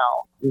different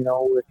now. You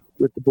know,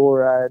 with the bull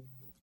ride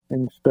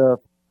and stuff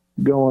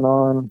going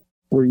on,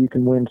 where you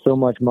can win so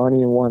much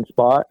money in one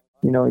spot.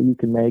 You know, you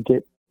can make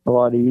it a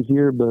lot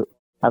easier. But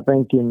I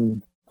think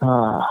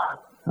I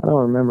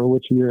don't remember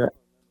which year.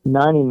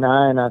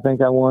 99, I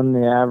think I won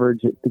the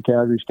average at the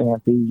Calgary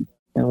Stampede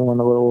and won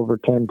a little over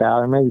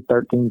 10,000, maybe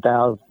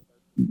 13,000,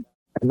 and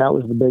that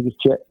was the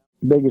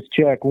biggest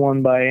check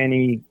won by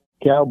any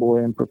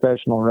cowboy in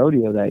professional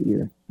rodeo that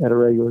year at a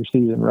regular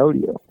season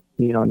rodeo.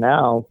 You know,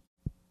 now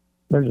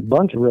there's a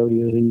bunch of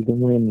rodeos that you can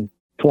win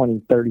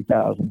 20,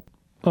 30,000.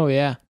 Oh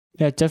yeah,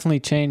 it definitely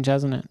changed,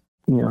 hasn't it?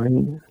 You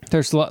know,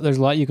 there's a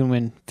lot you can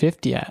win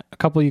 50 at. A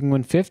couple you can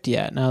win 50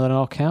 at. Now that it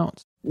all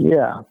counts.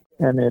 Yeah,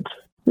 and it's.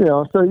 You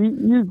know, so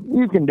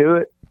you can do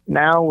it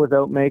now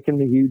without making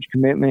the huge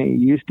commitment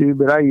you used to,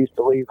 but I used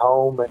to leave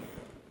home and,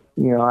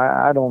 you know,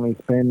 I'd only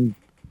spend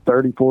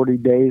 30, 40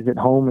 days at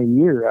home a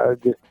year. I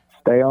would just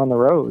stay on the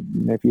road.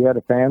 And if you had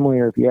a family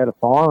or if you had a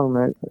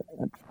farm,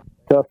 it's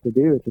tough to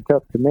do. It's a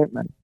tough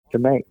commitment to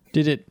make.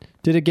 Did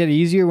it get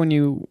easier when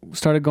you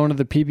started going to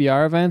the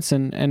PBR events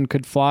and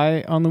could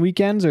fly on the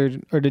weekends, or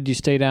did you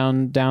stay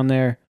down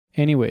there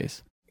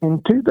anyways?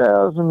 in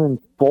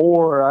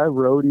 2004, I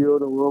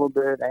rodeoed a little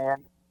bit,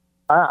 and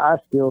I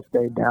still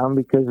stayed down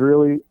because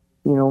really,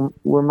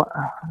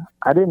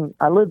 I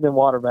lived in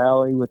Water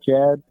Valley with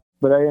Chad,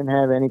 but I didn't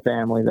have any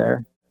family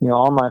there.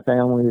 All my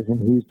family is in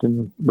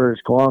Houston,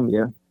 British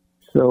Columbia.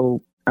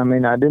 So, I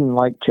didn't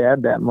like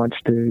Chad that much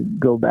to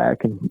go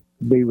back and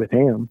be with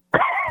him.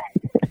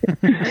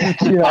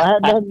 I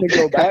had nothing to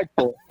go back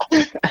for.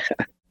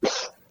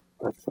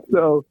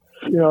 So,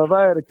 if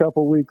I had a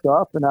couple weeks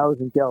off and I was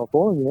in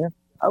California,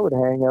 I would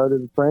hang out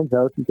at a friend's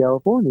house in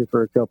California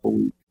for a couple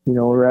weeks,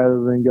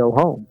 rather than go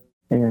home.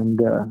 And,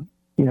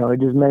 it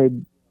just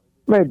made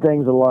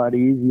things a lot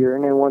easier.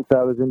 And then once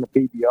I was in the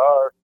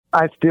PBR,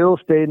 I still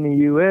stayed in the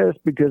U.S.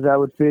 because I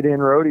would fit in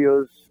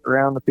rodeos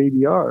around the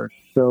PBRs.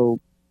 So,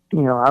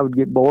 I would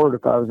get bored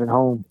if I was at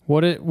home.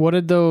 What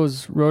did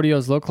those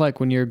rodeos look like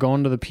when you're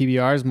going to the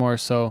PBRs more?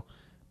 So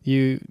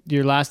your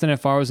last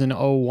NFR was in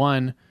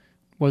 2001.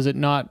 Was it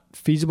not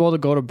feasible to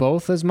go to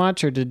both as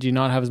much, or did you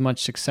not have as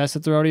much success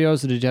at the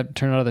rodeos, or did you have to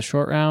turn out of the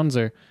short rounds,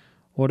 or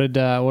what did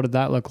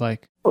that look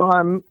like?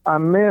 Well, I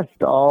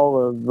missed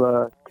all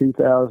of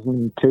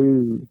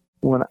 2002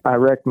 when I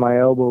wrecked my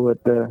elbow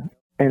at the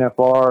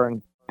NFR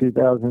in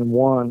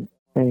 2001,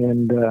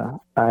 and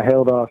I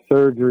held off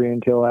surgery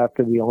until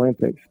after the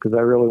Olympics because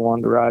I really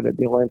wanted to ride at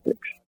the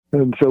Olympics.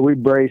 And so we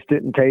braced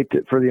it and taped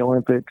it for the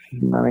Olympics,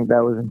 and I think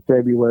that was in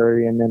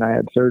February, and then I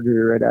had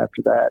surgery right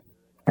after that.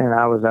 And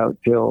I was out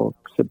till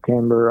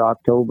September,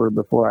 October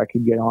before I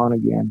could get on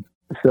again.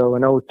 So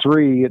in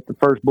 2003, at the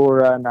first bull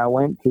riding I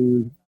went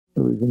to, it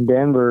was in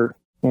Denver,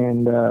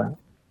 and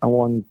I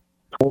won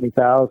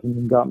 $20,000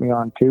 and got me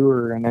on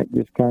tour. And it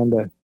just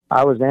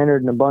I was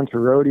entered in a bunch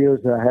of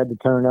rodeos that I had to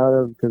turn out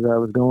of because I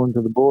was going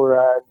to the bull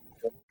ride.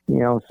 So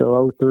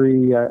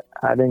 2003,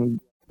 I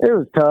didn't. It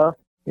was tough.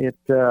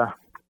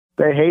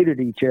 They hated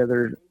each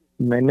other.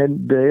 And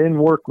they didn't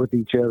work with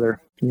each other.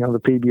 The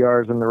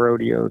PBRs and the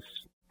rodeos.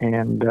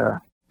 And,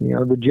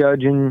 the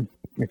judging,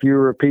 if you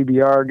were a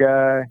PBR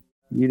guy,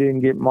 you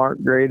didn't get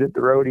marked great at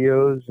the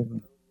rodeos.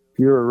 And if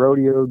you were a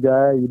rodeo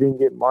guy, you didn't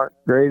get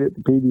marked great at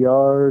the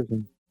PBRs.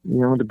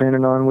 And,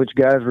 depending on which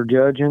guys were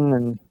judging.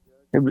 And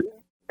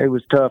it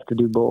was tough to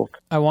do both.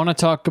 I want to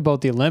talk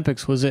about the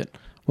Olympics. Was it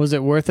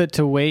worth it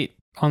to wait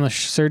on the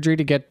surgery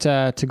to get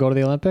to go to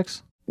the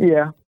Olympics?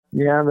 Yeah.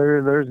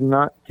 There's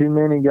not too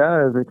many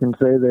guys that can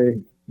say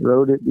they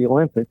rode at the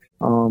Olympics.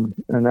 And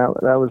that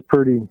was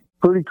pretty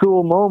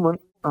cool moment.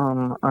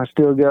 I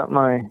still got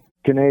my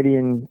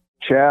Canadian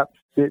chaps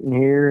sitting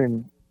here,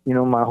 and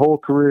my whole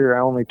career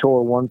I only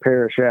tore one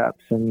pair of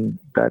chaps, and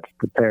that's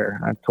the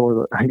pair.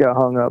 I got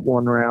hung up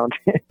one round,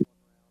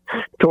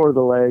 tore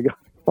the leg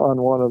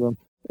on one of them,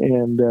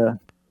 and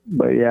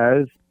but yeah,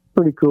 it's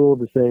pretty cool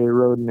to say I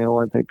rode in the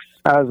Olympics.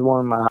 That was one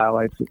of my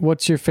highlights.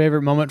 What's your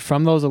favorite moment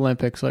from those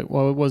Olympics? Like,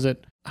 what was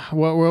it?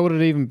 Where would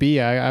it even be?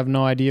 I have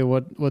no idea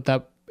what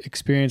that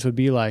experience would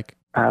be like.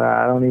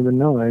 I don't even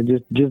know.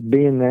 Just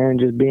being there and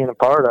just being a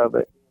part of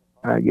it,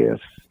 I guess.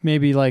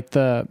 Maybe like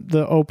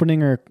the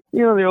opening, or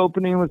the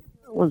opening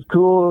was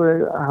cool.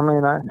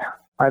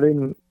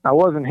 I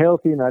wasn't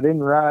healthy and I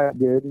didn't ride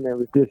good, and it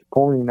was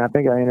disappointing. I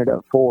think I ended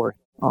up fourth.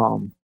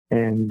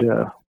 And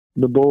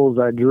the bulls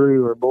I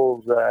drew are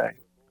bulls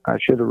I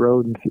should have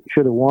rode and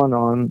should have won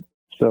on.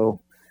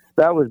 So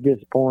that was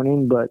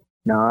disappointing. But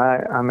no, I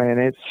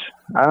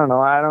don't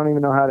know. I don't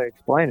even know how to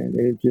explain it.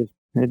 It's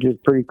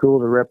just pretty cool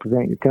to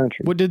represent your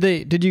country. What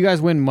did you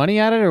guys win money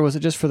at it, or was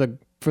it just for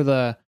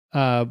the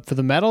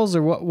medals,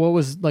 or what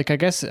was, like, I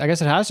guess it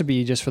has to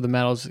be just for the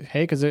medals.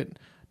 Hey, because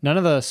none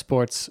of the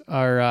sports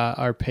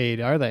are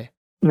paid, are they?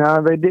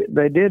 No,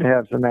 they did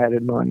have some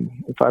added money,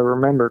 if I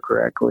remember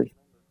correctly.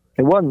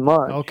 It wasn't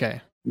much.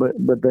 Okay. But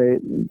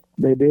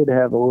they did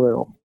have a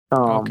little.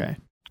 Okay.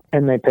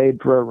 And they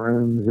paid for our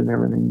rooms and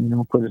everything,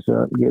 put us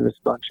up, gave us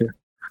a bunch of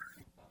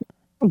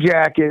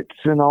jackets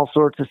and all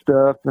sorts of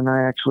stuff. And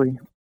I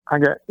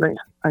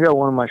got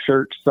one of my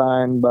shirts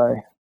signed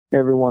by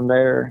everyone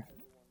there,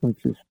 which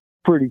is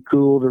pretty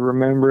cool to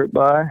remember it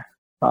by.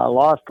 I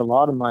lost a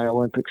lot of my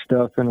Olympic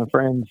stuff in a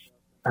friend's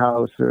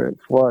house, or it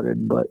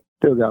flooded, but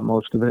still got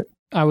most of it.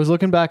 I was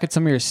looking back at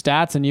some of your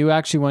stats, and you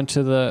actually went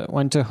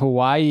to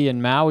Hawaii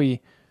and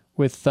Maui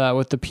with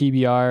the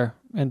PBR,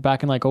 and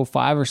back in like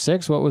 2005 or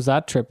 2006. What was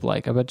that trip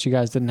like? I bet you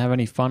guys didn't have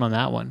any fun on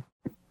that one.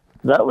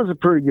 That was a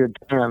pretty good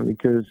time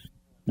because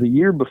the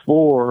year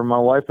before, my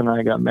wife and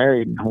I got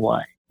married in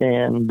Hawaii,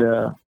 and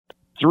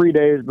 3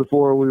 days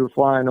before we were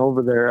flying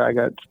over there, I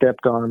got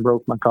stepped on and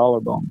broke my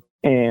collarbone.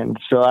 And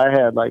so I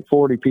had like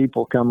 40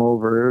 people come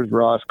over. It was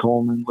Ross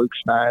Coleman, Luke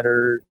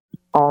Schneider,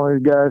 all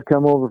these guys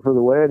come over for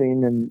the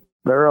wedding, and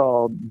they're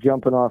all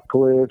jumping off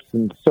cliffs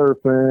and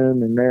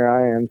surfing, and there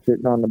I am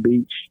sitting on the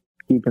beach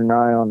keeping an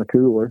eye on the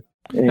cooler.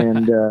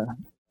 And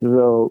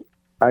so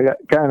I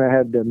kind of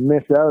had to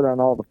miss out on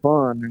all the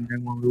fun. And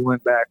then when we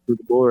went back to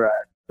the bull ride,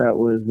 that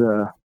was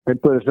they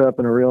put us up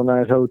in a real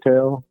nice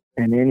hotel,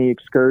 and any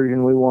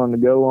excursion we wanted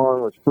to go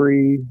on was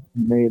free.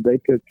 They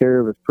took care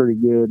of us pretty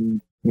good.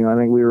 And I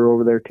think we were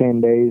over there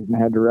 10 days and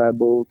had to ride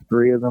bulls,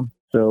 3 of them.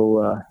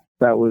 So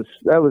that was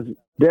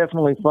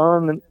definitely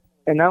fun.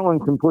 And that one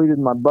completed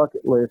my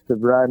bucket list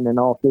of riding in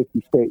all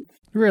 50 states.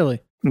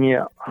 Really?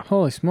 Yeah.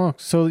 Holy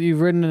smokes. So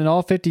you've ridden in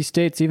all 50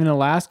 states, even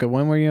Alaska.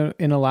 When were you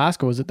in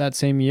Alaska? Was it that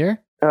same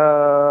year?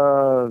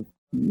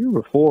 Year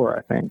before,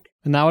 I think.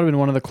 And that would have been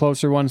one of the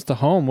closer ones to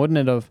home, wouldn't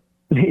it have?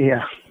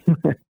 Yeah.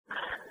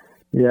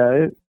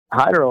 Yeah.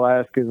 Hyder,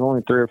 Alaska is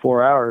only 3 or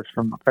 4 hours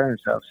from my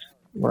parents' house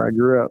where I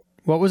grew up.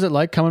 What was it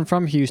like coming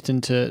from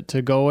Houston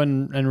to go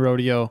and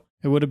rodeo?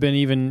 It would have been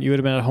you would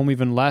have been at home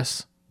even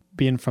less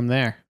being from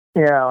there.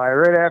 Yeah,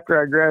 right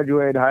after I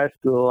graduated high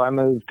school, I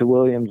moved to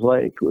Williams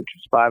Lake, which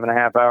is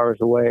 5.5 hours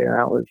away.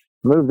 And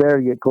moved there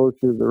to get closer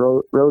to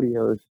the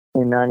rodeos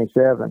in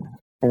 97.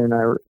 And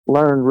I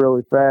learned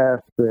really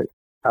fast that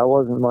I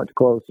wasn't much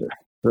closer.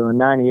 So in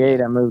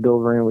 98, I moved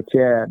over in with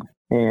Chad.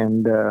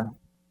 And,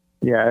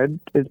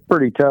 it's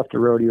pretty tough to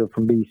rodeo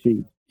from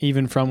BC.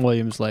 Even from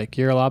Williams Lake.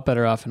 You're a lot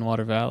better off in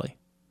Water Valley.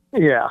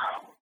 Yeah.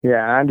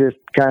 Yeah, I just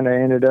kind of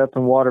ended up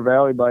in Water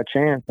Valley by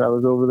chance. I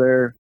was over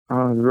there.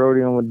 I was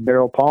rodeoing with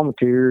Daryl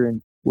Palmatier,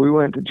 and we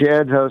went to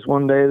Chad's house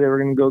one day. They were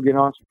going to go get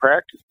on some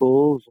practice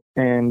bulls,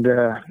 and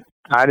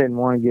I didn't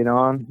want to get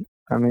on.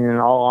 I mean, in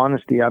all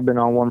honesty, I've been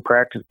on one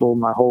practice bull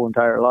my whole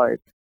entire life,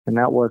 and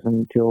that wasn't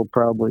until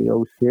probably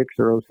 06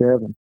 or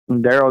 07.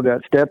 And Daryl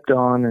got stepped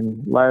on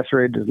and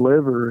lacerated his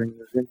liver and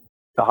was in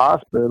the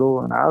hospital,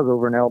 and I was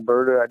over in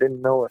Alberta. I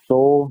didn't know a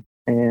soul,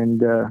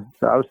 and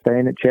so I was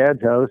staying at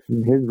Chad's house,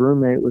 and his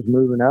roommate was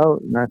moving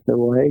out, and I said,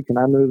 well, hey, can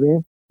I move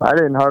in? I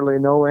didn't hardly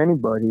know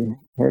anybody.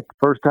 Heck, the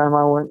first time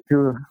I went to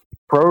a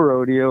pro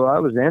rodeo, I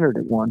was entered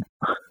at one.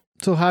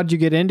 So how'd you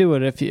get into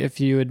it if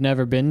you had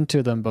never been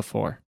to them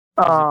before?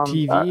 Was it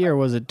TV or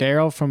was it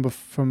Daryl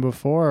from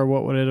before, or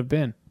what would it have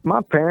been? My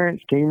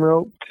parents team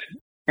roped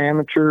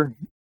amateur,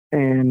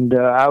 and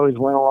I always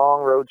went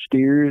along, rode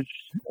steers.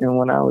 And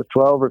when I was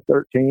 12 or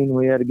 13,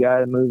 we had a guy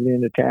that moved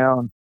into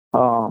town.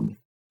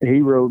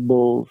 He rode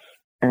bulls.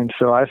 And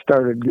so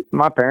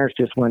my parents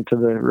just went to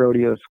the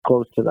rodeos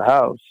close to the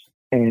house.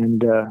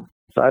 And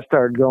so I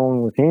started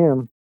going with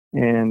him,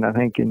 and I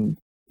think in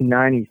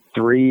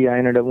 93, I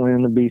ended up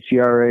winning the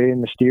BCRA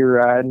and the steer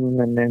riding,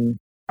 and then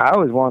I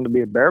always wanted to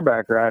be a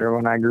bareback rider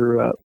when I grew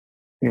up.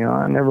 You know,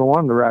 I never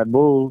wanted to ride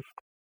bulls,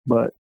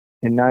 but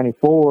in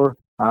 94,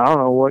 I don't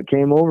know what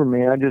came over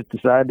me. I just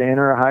decided to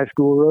enter a high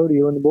school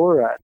rodeo in the bull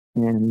ride,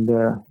 and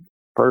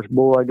first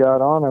bull I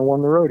got on, I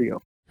won the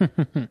rodeo.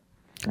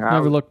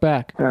 Never looked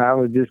back. I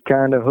was just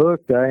kind of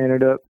hooked. I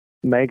ended up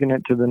making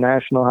it to the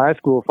national high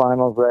school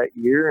finals that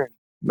year and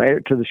made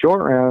it to the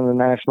short round of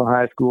the national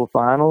high school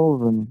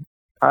finals. And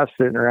I was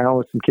sitting around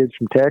with some kids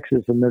from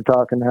Texas, and they're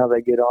talking how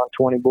they get on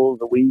 20 bulls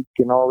a week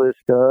and all this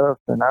stuff.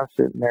 And I'm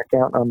sitting there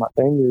counting on my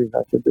fingers.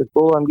 I said, this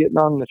bull I'm getting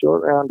on in the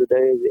short round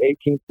today is the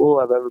 18th bull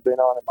I've ever been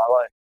on in my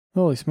life.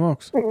 Holy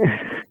smokes.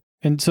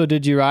 And so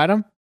did you ride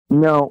him?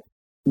 No,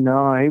 he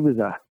was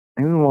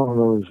one of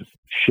those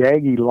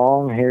shaggy,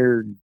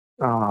 long-haired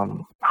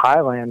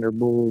Highlander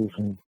bulls,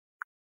 and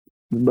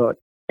about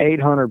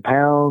 800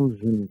 pounds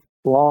and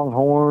long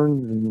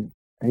horns, and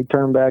he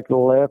turned back to the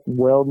left and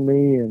welded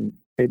me, and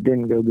it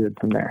didn't go good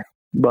from there.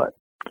 But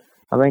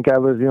I think I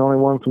was the only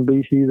one from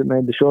BC that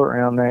made the short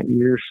round that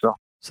year.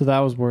 So that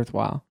was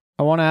worthwhile.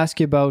 I want to ask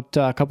you about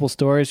a couple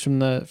stories from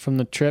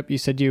the trip. You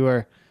said you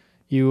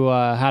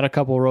had a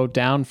couple wrote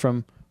down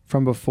from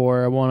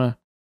before. I want to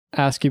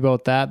ask you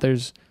about that.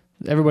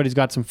 Everybody's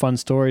got some fun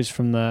stories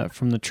from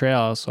the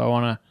trail, so I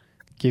want to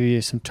give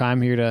you some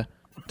time here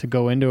to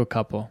go into a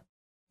couple.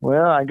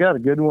 Well, I got a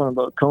good one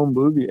about Combe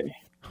Bouvier.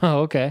 Oh,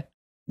 okay.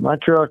 My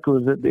truck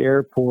was at the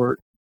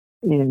airport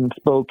in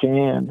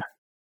Spokane,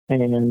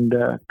 and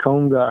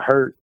Combe got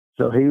hurt,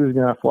 so he was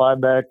going to fly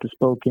back to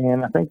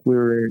Spokane. I think we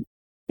were in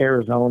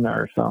Arizona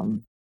or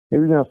something. He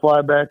was going to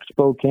fly back to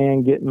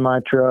Spokane, get in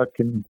my truck,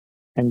 and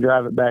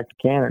drive it back to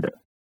Canada.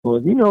 Well,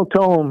 if you know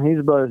Combe, he's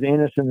about as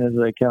innocent as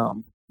they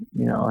come.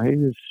 You know, he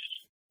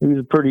was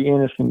a pretty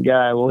innocent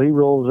guy. Well, he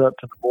rolls up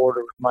to the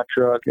border with my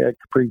truck, had a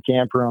Capri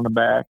camper on the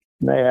back.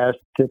 And they asked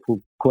typical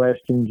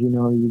questions, you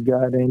know, you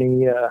got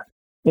any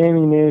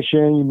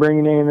ammunition, you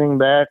bringing anything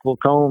back? Well,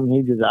 Combe,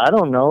 he just, I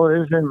don't know, it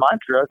was in my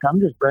truck, I'm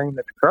just bringing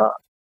it across.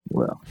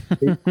 Well,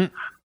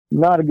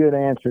 not a good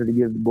answer to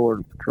give the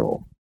Border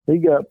Patrol. He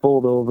got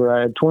pulled over.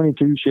 I had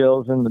 22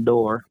 shells in the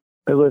door.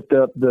 They lift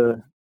up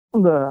the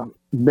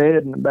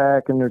bed in the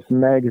back, and there's some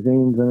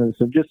magazines in it,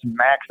 so just some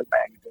Maxim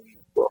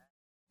magazines. Well,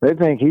 they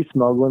think he's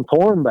smuggling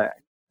porn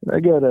back.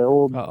 They got a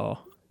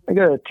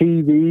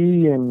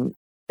TV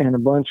and a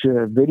bunch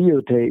of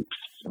videotapes,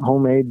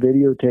 homemade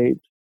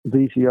videotapes,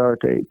 VCR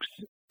tapes.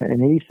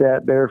 And he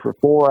sat there for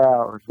 4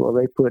 hours while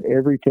they put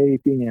every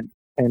tape in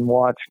and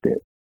watched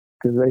it,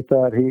 because they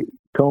thought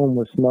Combe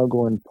was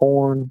smuggling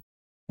porn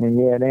and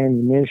he had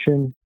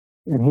ammunition,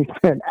 and he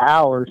spent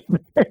hours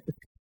at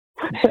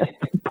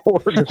the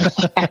border.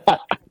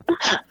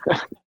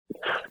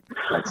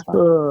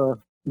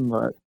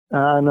 But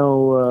I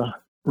know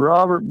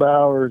Robert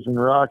Bowers and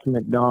Rocky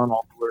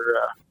McDonald were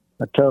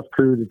a tough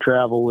crew to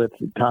travel with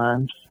at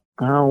times.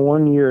 I know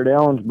one year at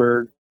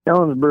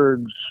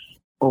Ellensburg's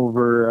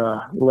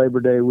over Labor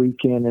Day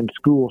weekend, and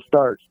school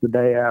starts the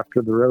day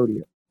after the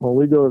rodeo. Well,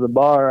 we go to the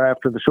bar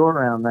after the short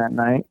round that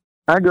night.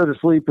 I go to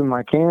sleep in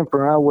my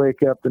camper. I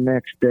wake up the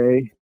next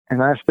day,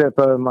 and I step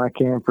out of my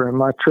camper, and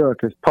my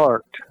truck is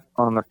parked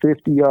on the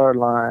 50-yard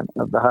line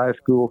of the high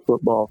school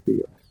football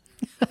field.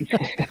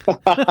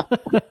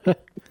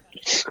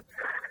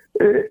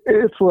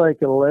 It's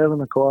like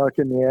 11 o'clock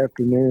in the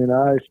afternoon.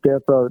 I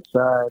step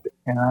outside,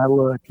 and I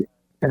look,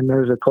 and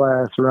there's a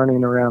class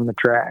running around the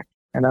track,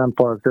 and I'm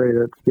parked right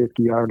at the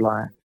 50-yard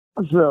line.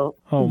 So,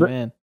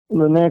 man.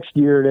 The next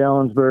year at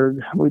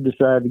Ellensburg, we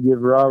decided to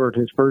give Robert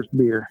his first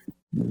beer.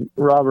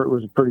 Robert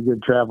was a pretty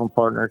good traveling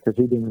partner because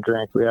he didn't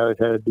drink. We always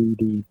had a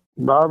DD.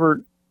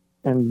 Robert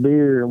and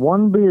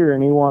one beer,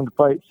 and he wanted to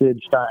fight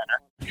Sid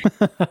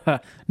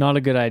Steiner. Not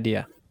a good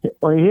idea.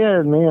 Well, he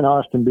had me and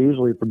Austin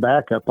Beasley for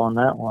backup on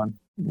that one.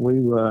 We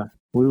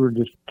were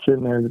just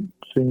sitting there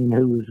seeing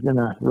who was going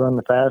to run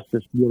the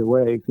fastest to get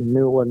away. He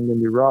knew it wasn't going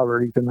to be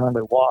Robert. He couldn't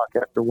hardly walk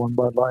after one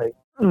Bud Light.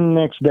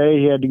 Next day,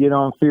 he had to get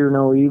on Fear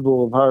No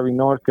Evil of Harvey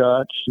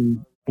Northcott,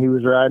 and he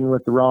was riding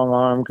with the wrong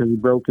arm because he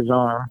broke his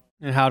arm.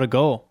 And how'd it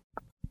go?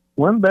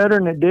 Went better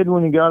than it did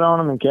when he got on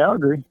him in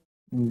Calgary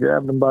and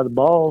grabbed him by the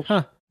balls.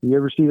 Huh. You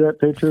ever see that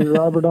picture of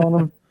Robert on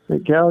him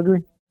at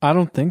Calgary? I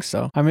don't think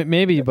so. I mean,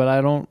 maybe, but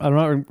I'm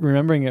not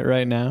remembering it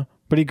right now.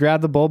 But he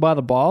grabbed the bull by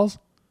the balls?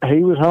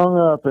 He was hung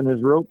up and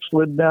his rope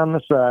slid down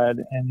the side,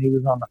 and he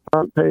was on the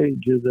front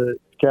page of the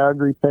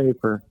Calgary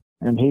paper,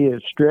 and he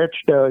is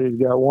stretched out. He's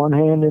got one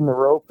hand in the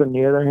rope, and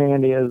the other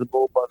hand he has the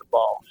bull by the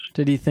balls.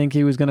 Did he think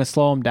he was going to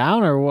slow him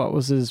down, or what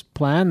was his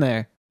plan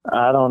there?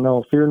 I don't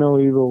know. Fear No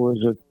Evil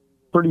was a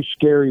pretty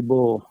scary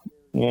bull,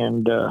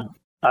 and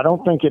I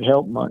don't think it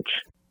helped much.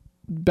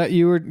 But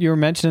you were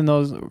mentioning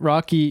those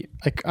Rocky.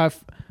 Like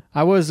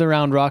I was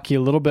around Rocky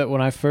a little bit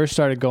when I first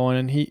started going,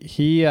 and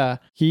he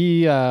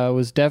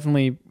was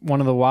definitely one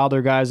of the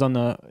wilder guys in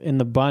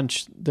the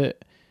bunch.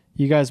 That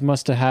you guys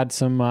must have had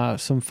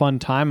some fun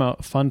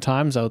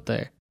times out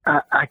there.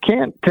 I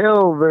can't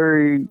tell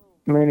very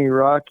many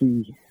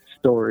Rocky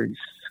stories.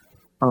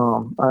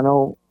 I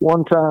know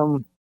one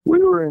time we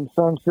were in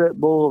Sunset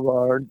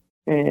Boulevard,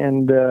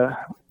 and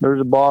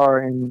there's a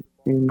bar in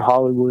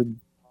Hollywood,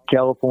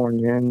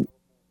 California, and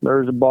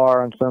there's a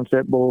bar on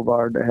Sunset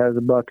Boulevard that has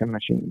a bucking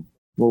machine.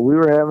 Well, we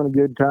were having a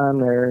good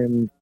time there,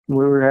 and we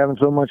were having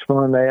so much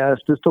fun, they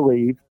asked us to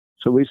leave.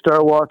 So we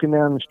start walking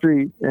down the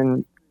street,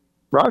 and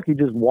Rocky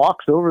just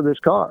walks over this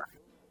car.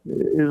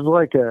 It was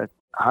like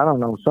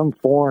some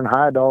foreign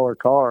high-dollar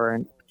car,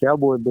 and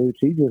cowboy boots.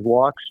 He just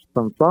walks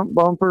from front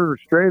bumper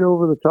straight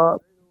over the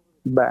top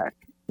back.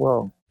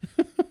 Well,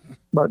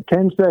 about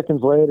 10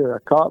 seconds later,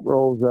 a cop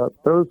rolls up,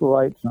 throws the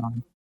lights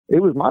on.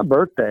 It was my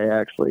birthday,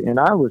 actually, and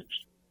I was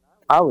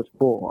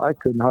full. I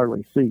couldn't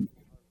hardly see.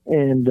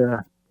 And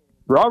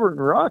Robert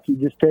and Rocky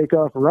just take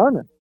off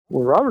running.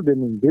 Well, Robert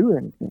didn't even do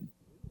anything.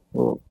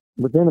 Well,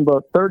 within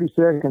about 30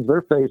 seconds,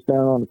 they're face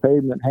down on the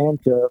pavement,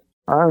 handcuffed,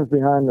 arms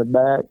behind their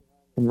back,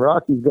 and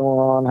Rocky's going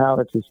on how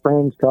it's his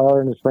friend's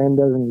car and his friend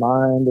doesn't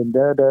mind, and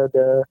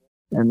da-da-da.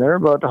 And they're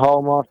about to haul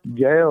him off to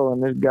jail,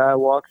 and this guy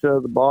walks out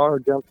of the bar,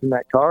 jumps in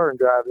that car, and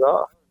drives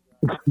off.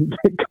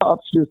 The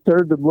cops just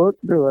turned and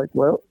looked, and they're like,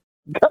 well,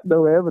 got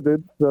no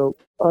evidence, so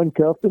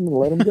uncuffed him and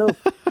let him go.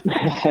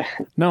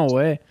 No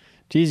way.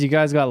 Geez, you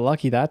guys got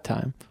lucky that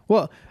time.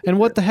 Well, and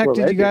what the heck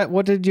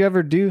what did you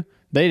ever do?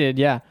 They did,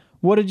 yeah.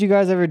 What did you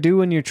guys ever do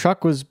when your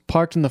truck was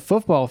parked in the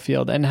football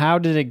field, and how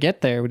did it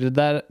get there?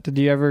 Did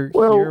you ever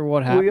hear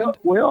what happened?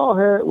 We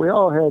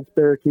all had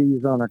spare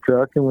keys on our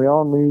truck, and we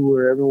all knew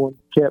where everyone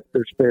kept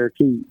their spare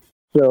keys.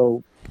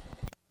 So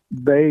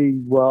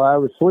while I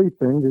was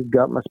sleeping, just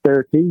got my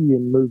spare key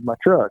and moved my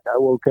truck. I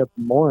woke up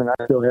in the morning,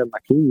 I still had my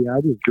key, and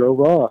I just drove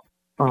off.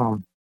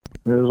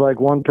 It was like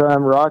one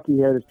time Rocky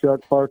had his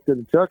truck parked at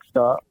a truck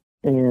stop,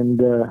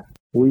 and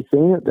we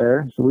seen it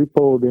there, so we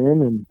pulled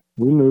in and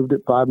we moved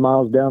it 5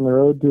 miles down the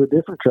road to a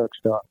different truck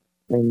stop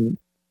and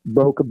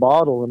broke a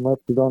bottle and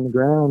left it on the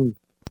ground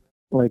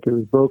like it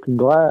was broken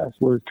glass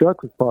where his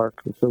truck was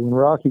parked. So when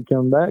Rocky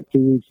come back 2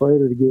 weeks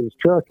later to get his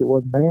truck, it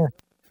wasn't there.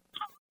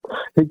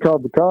 He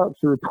called the cops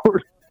to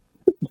report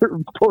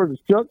his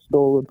truck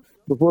stolen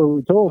before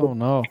we told him. Oh,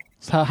 no.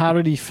 So how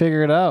did he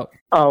figure it out?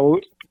 Oh,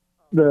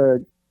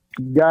 the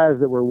guys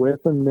that were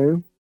with him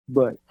knew,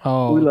 but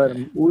we let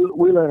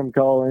him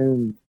call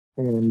in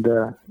and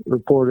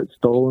report it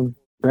stolen.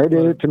 They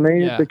did it to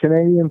me at the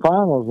Canadian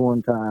Finals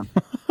one time.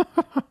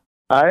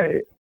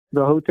 The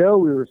hotel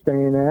we were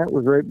staying at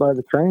was right by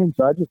the train,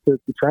 so I just took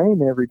the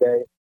train every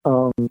day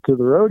to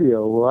the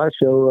rodeo. Well, I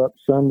show up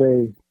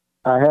Sunday.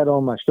 I had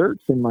all my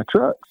shirts in my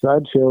truck, so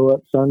I'd show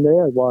up Sunday.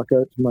 I'd walk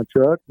out to my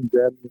truck and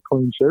grab a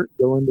clean shirt,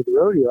 go into the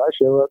rodeo. I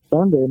show up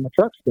Sunday and my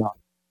truck's gone.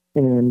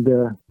 And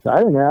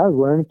I was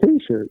wearing a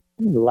T-shirt.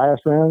 The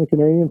last round of the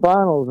Canadian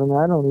Finals, and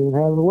I don't even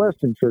have a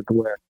Western shirt to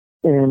wear.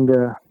 And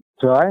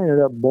so I ended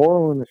up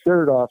boiling the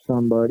shirt off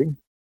somebody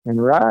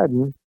and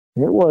riding.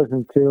 And it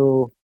wasn't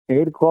until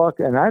 8 o'clock,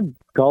 and I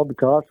called the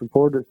cops,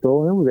 reported it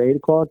stolen. It was 8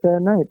 o'clock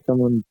that night.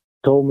 Someone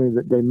told me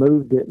that they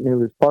moved it, and it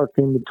was parked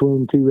in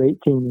between two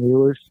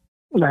 18-wheelers.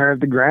 They're at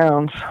the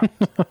grounds.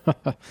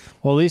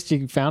 Well, at least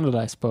you found it,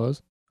 I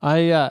suppose.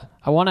 I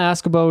want to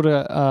ask about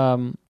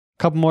a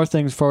couple more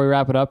things before we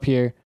wrap it up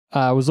here.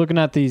 I was looking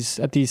at these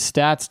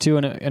stats too,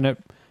 and it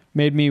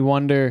made me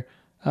wonder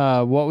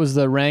what was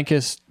the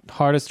rankest,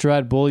 hardest to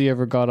ride bull you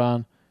ever got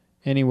on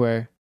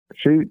anywhere?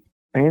 Shoot,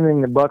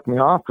 anything that bucked me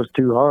off was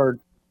too hard.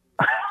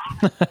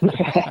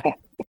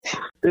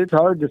 It's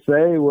hard to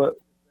say what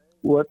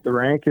the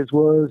rankest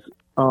was.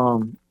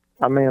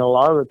 I mean, a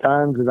lot of the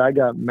times that I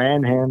got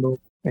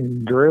manhandled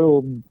and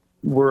drilled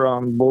were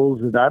on bulls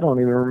that I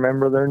don't even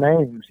remember their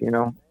names, you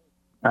know.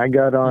 I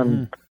got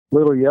on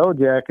Little Yellow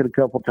Jacket a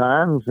couple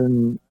times,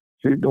 and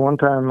shoot, the one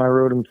time I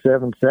rode him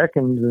 7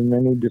 seconds, and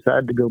then he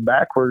decided to go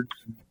backwards,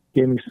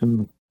 gave me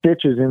some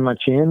stitches in my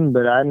chin,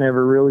 but I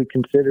never really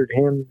considered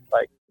him,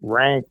 like,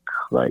 rank.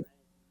 Like,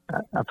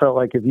 I felt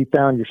like if you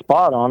found your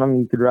spot on him,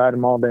 you could ride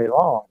him all day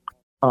long.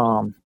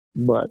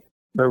 But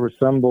there were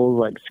some bulls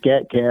like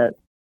Scat Cat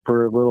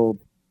for a little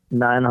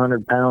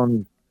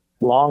 900-pound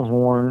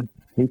longhorn.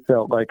 He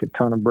felt like a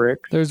ton of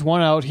bricks. There's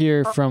one out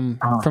here from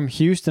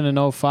Houston in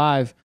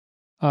 2005,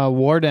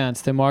 War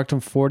Dance. They marked him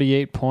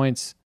 48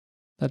 points.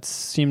 That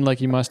seemed like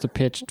he must have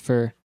pitched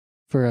for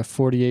a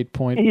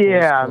 48-point.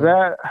 Yeah,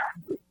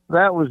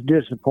 that was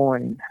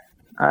disappointing.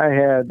 I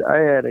had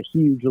a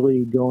huge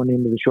lead going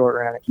into the short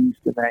round at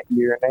Houston that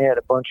year, and they had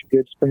a bunch of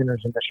good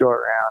spinners in the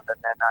short round,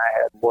 and then I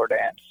had War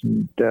Dance,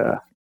 and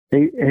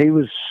he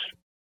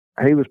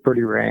was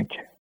pretty ranked.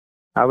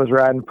 I was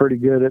riding pretty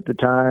good at the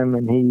time,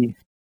 and he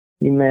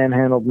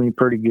manhandled me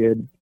pretty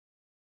good.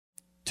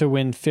 To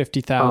win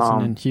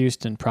 $50,000 in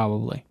Houston,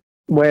 probably.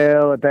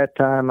 Well, at that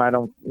time, I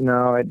don't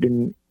know. It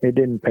didn't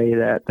pay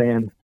that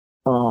then.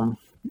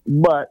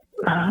 But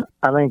I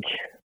think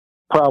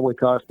probably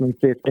cost me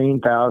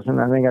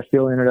 $15,000. I think I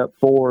still ended up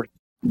fourth,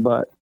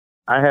 but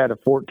I had a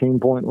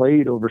 14-point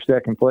lead over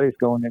second place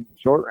going into the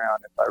short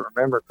round, if I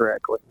remember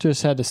correctly.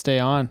 Just had to stay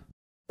on.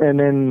 And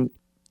then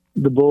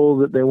the bull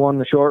that they won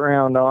the short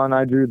round on,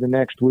 I drew the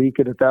next week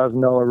at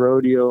 $1,000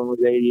 rodeo and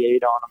was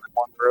 88 on them and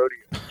won the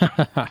rodeo.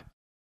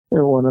 They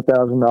won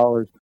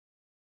 $1,000.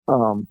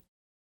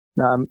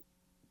 Now,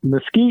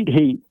 Mesquite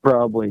Heat,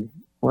 probably.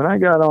 When I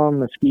got on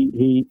Mesquite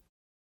Heat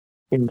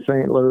in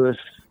St. Louis,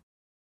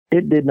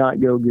 it did not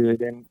go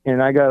good.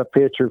 And I got a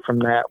picture from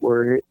that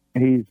where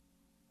he's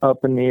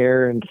up in the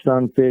air and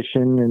sun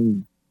fishing,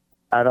 and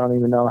I don't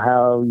even know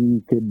how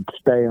you could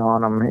stay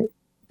on him.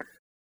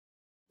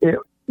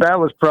 That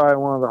was probably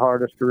one of the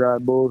hardest to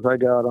ride bulls I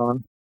got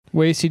on.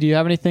 Wasey, do you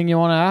have anything you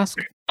want to ask?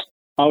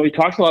 Oh, we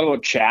talked a lot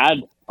about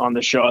Chad on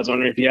the show. I was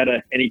wondering if you had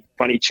any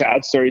funny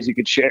Chad stories you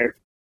could share.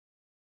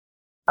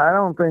 I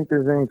don't think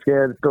there's any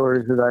Chad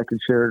stories that I could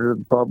share to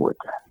the public.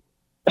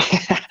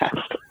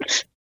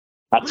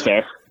 That's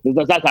fair.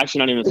 That's actually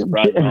not even a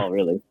surprise at all,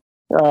 really.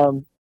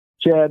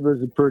 Chad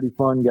was a pretty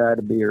fun guy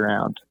to be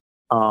around.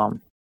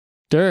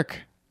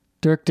 Dirk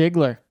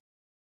Diggler.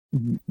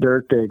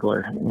 Dirk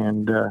Diggler.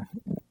 And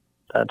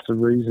that's the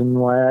reason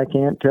why I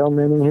can't tell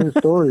many of his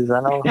stories. I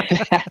know.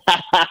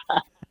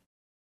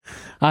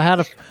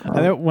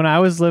 When I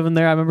was living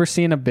there, I remember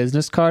seeing a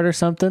business card or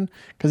something,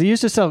 because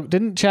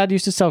didn't Chad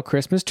used to sell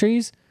Christmas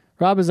trees?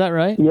 Rob, is that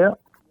right? Yeah,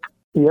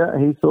 he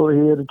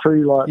had a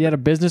tree lot. He had a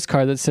business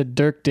card that said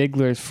Dirk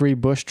Diggler's free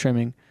bush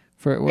trimming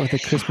with a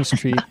Christmas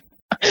tree.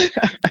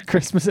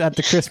 Christmas at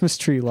the Christmas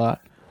tree lot.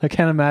 I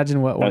can't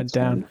imagine what went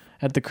down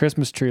at the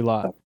Christmas tree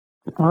lot.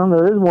 Well,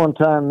 there is one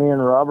time me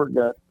and Robert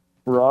got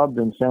robbed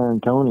in San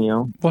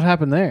Antonio. What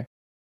happened there?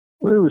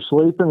 We were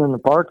sleeping in the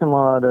parking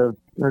lot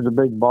there's a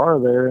big bar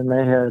there, and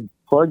they had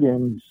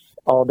plug-ins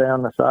all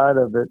down the side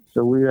of it.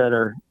 So we had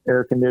our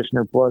air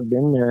conditioner plugged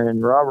in there,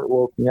 and Robert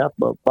woke me up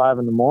about 5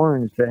 a.m.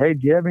 and said, "Hey,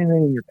 do you have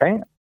anything in your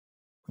pants?"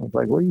 I was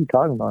like, "What are you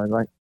talking about?"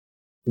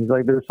 He's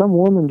like, "There's some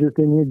woman just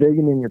in here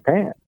digging in your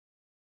pants."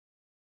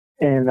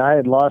 And I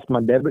had lost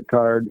my debit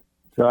card,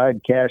 so I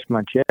had cashed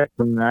my check,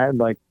 and I had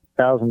like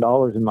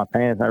 $1,000 in my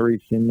pants. I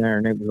reached in there,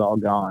 and it was all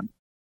gone.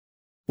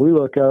 We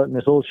look out, and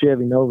this old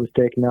Chevy Nova's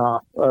taking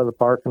off out of the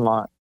parking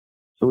lot.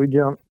 So we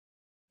jumped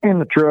in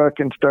the truck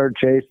and started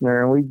chasing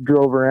her, and we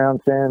drove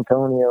around San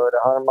Antonio at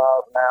 100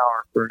 miles an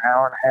hour for an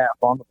hour and a half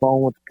on the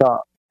phone with the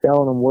cops,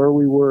 telling them where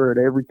we were at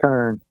every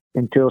turn,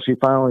 until she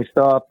finally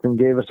stopped and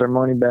gave us our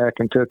money back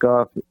and took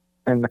off,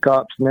 and the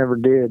cops never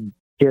did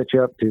catch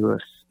up to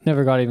us.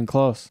 Never got even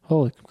close.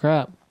 Holy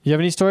crap. You have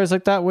any stories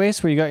like that,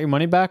 Wace, where you got your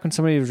money back when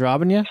somebody was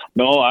robbing you?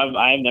 No,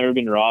 I've never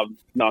been robbed,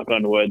 knock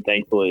on wood,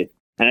 thankfully.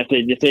 And if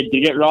they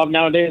did get robbed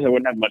nowadays, I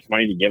wouldn't have much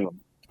money to give them.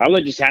 I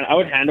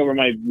would hand over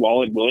my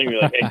wallet willingly,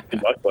 like, "Hey,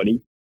 good luck,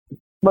 buddy."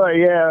 But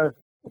yeah,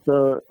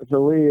 so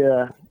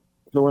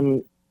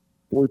when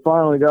we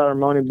finally got our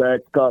money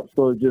back, cops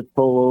would just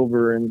pull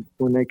over, and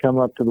when they come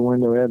up to the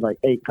window, we had like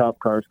 8 cop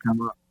cars come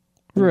up.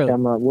 Really?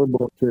 Come up. We're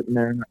both sitting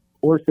there.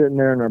 We're sitting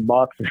there in our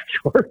boxer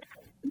shorts.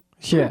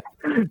 Yeah.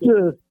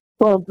 Just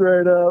pumped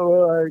right up.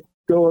 We're like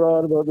going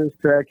on about this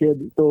crackhead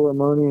that stole our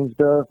money and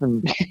stuff,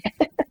 and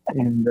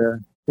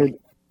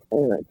it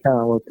kind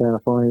of looked kind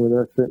of funny with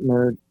us sitting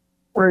there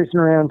racing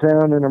around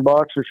town in our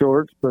boxer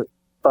shorts, but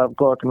 5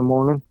 o'clock in the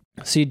morning.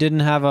 So you didn't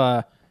have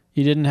a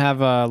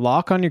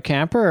lock on your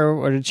camper,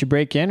 or did you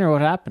break in, or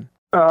what happened?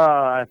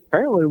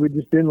 Apparently we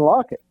just didn't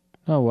lock it.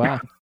 Oh, wow.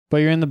 But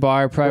you're in the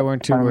bar, probably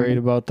weren't too worried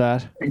about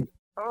that.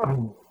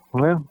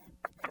 Well,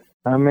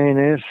 I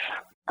mean,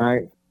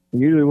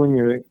 usually when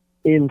you're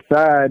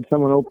inside,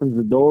 someone opens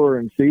the door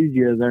and sees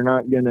you, they're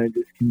not going to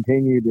just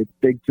continue to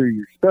dig through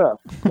your stuff.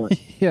 But,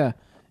 yeah,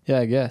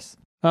 I guess.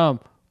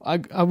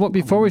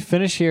 Before we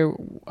finish here,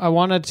 I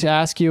wanted to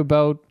ask you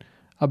about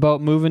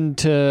moving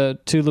to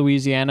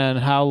Louisiana and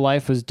how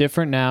life was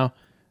different now,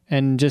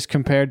 and just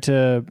compared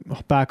to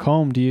back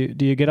home. Do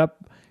you get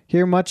up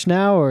here much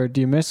now, or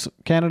do you miss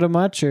Canada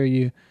much? Or are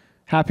you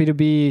happy to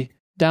be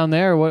down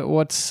there?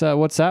 What's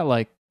that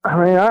like? I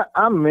mean,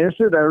 I miss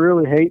it. I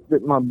really hate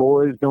that my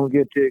boys don't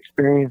get to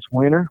experience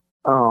winter.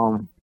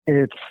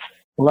 It's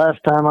last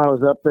time I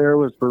was up there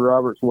was for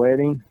Robert's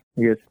wedding.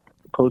 I guess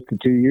close to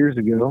 2 years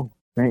ago.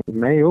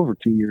 May over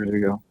 2 years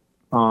ago.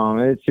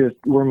 It's just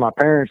where my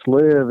parents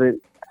live.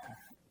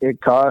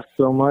 It costs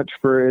so much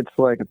it's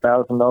like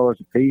 $1,000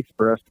 a piece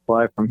for us to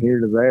fly from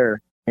here to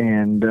there,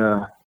 and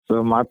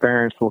so my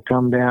parents will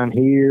come down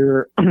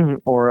here,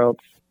 or else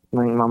I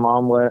think my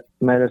mom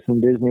met us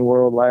in Disney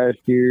World last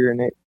year,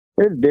 and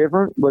it's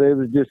different, but it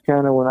was just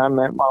kind of when I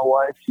met my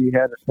wife, she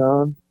had a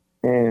son,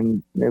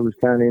 and it was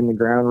kind of in the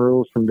ground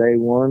rules from day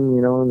one,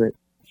 that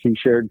she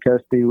shared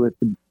custody with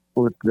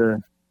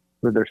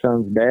their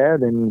son's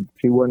dad, and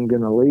she wasn't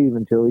going to leave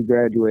until he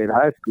graduated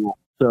high school.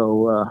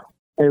 So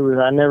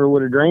I never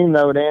would have dreamed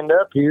I would end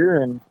up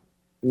here, and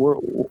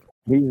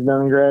he's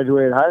done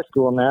graduated high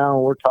school now,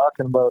 and we're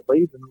talking about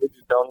leaving. We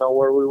just don't know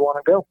where we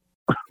want to go.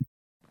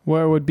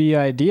 Where would be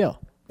ideal?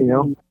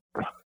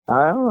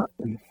 I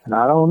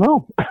don't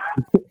know.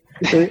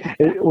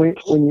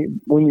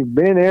 When you've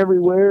been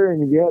everywhere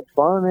and you had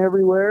fun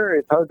everywhere,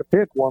 it's hard to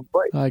pick one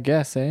place. I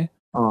guess, eh?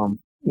 And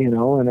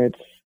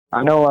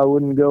I know I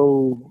wouldn't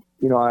go.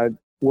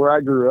 Where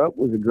I grew up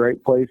was a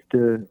great place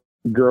to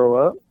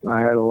grow up. I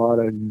had a lot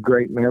of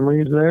great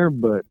memories there,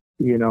 but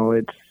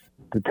the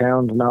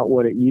town's not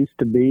what it used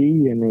to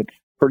be, and it's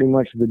pretty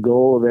much the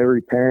goal of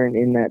every parent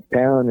in that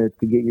town is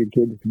to get your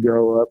kids to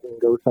grow up and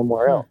go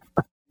somewhere else.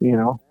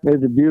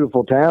 It's a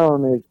beautiful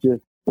town. It's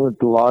just with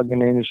the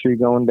logging industry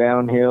going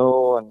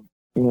downhill, and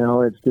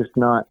it's just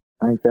not.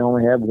 I think they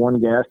only have one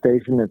gas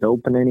station that's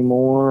open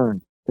anymore,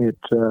 and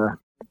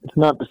it's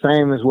not the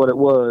same as what it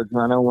was.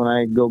 I know when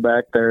I go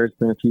back there, it's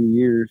been a few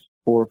years,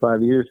 4 or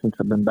 5 years since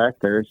I've been back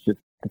there.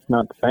 It's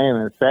not the same.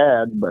 It's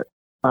sad, but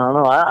I don't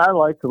know. I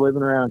liked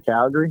living around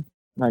Calgary,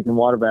 like in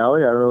Water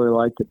Valley. I really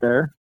liked it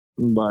there,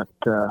 but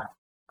I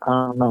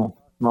don't know.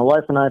 My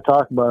wife and I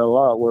talk about it a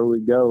lot where we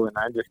go, and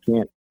I just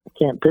can't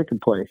pick a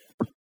place.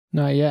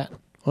 Not yet.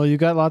 Well, you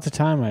got lots of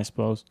time, I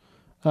suppose.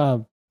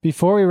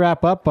 Before we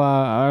wrap up,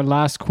 our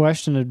last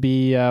question would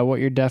be what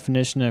your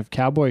definition of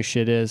cowboy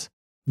shit is.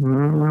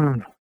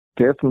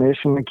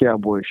 Definition of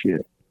cowboy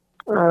shit.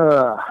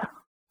 I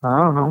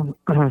don't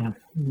know.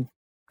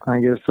 I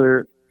guess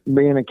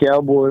being a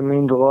cowboy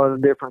means a lot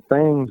of different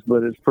things,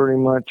 but it's pretty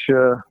much,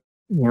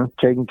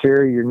 taking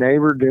care of your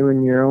neighbor,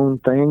 doing your own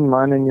thing,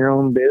 minding your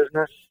own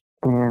business,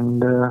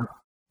 and,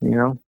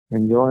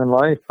 enjoying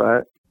life.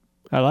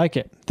 I like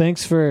it.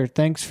 Thanks for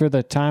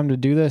the time to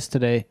do this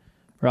today,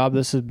 Rob.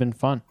 This has been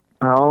fun.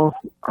 Oh,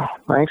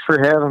 thanks for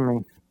having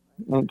me.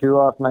 Ain't too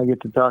often I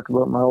get to talk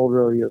about my old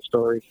rodeo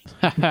stories.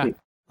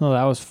 Well,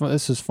 that was fun.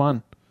 This was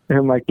fun.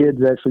 And my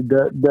kids actually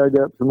dug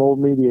up some old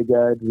media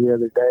guides the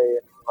other day,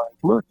 and I'm like,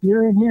 look,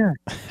 you're in here.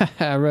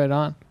 Right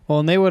on. Well,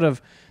 and they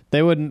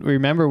wouldn't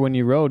remember when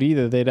you rode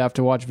either. They'd have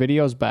to watch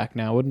videos back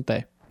now, wouldn't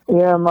they?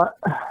 Yeah,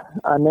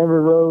 I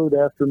never rode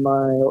after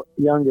my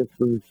youngest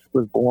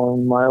was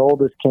born. My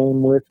oldest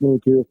came with me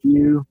to a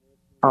few.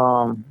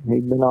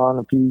 He'd been on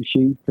a few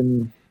sheep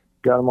and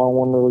got him on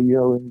one little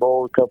yearling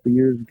bull a couple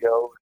years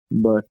ago.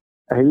 But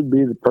he'd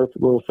be the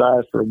perfect little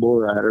size for a bull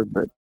rider.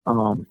 But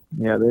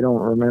they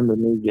don't remember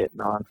me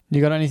getting on.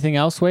 You got anything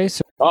else,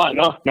 Wace? Oh,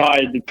 no,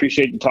 I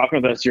appreciate you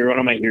talking with us. You're one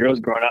of my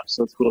heroes growing up,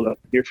 so it's cool to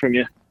hear from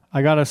you.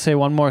 I got to say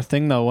one more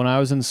thing, though. When I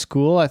was in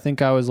school, I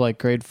think I was like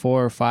grade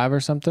 4 or 5 or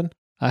something.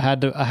 I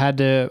had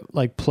to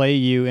like play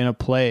you in a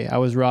play. I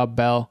was Rob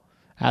Bell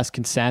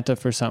asking Santa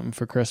for something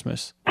for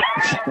Christmas.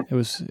 It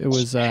was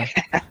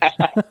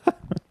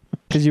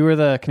because you were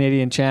the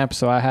Canadian champ,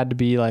 so I had to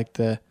be like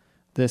I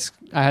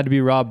had to be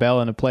Rob Bell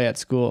in a play at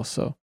school.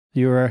 So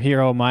you were a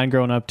hero of mine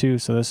growing up too.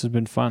 So this has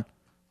been fun.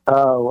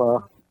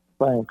 Oh,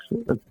 thanks.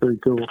 That's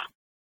pretty cool.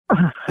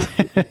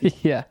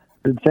 Yeah.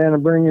 Did Santa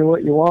bring you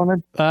what you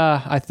wanted?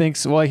 I think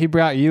so. Well, he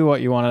brought you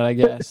what you wanted, I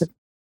guess.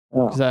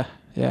 So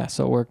it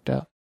worked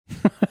out.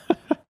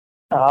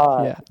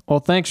 Yeah. Well,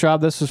 thanks,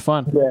 Rob. This was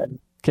fun. Yeah.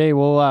 Okay,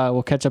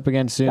 we'll catch up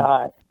again soon.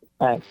 All right.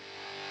 Thanks.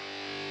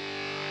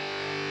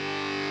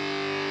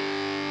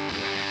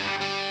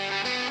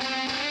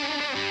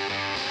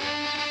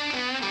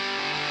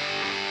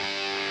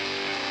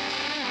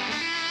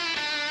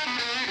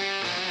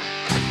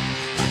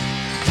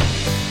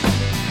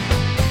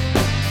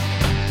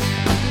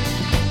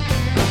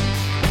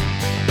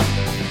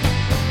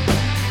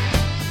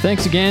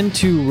 Thanks again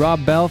to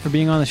Rob Bell for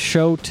being on the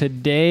show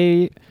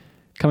today.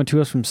 Coming to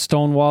us from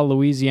Stonewall,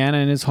 Louisiana,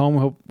 in his home.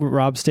 Hope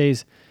Rob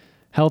stays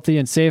healthy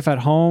and safe at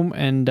home,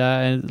 and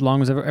as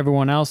long as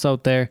everyone else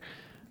out there.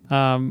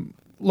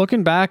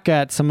 Looking back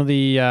at some of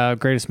the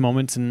greatest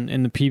moments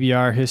in the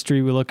PBR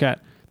history, we look at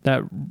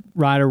that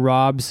rider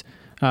Rob's.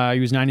 He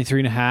was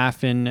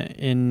 93.5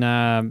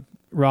 in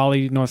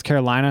Raleigh, North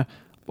Carolina,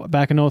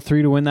 back in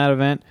 2003 to win that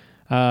event.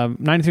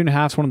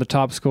 93.5 is one of the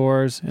top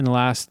scores in the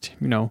last,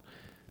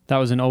 that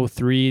was in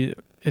 2003.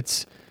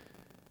 It's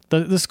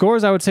the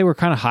scores, I would say, were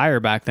kind of higher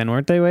back then,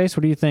 weren't they, Wace?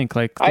 What do you think?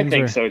 I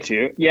think so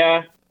too.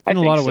 Yeah. In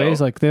a lot of ways,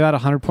 like they had a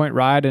 100-point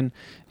ride in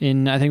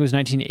I think it was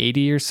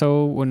 1980 or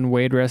so when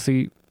Wade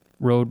Wesley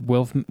rode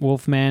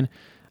Wolfman.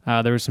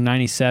 There were some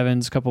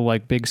 97s, a couple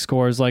like big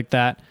scores like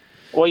that.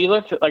 Well, you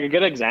look like a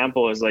good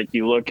example is like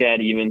you look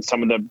at even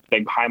some of the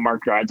big high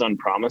marked rides on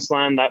Promised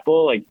Land. That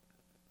bull, like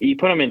you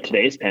put him in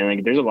today's pen,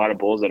 like there's a lot of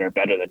bulls that are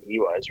better than he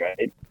was,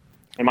 right?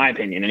 In my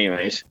opinion,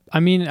 anyways. I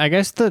mean, I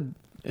guess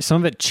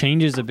some of it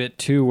changes a bit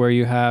too, where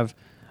you have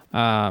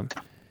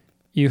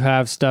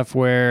stuff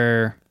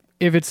where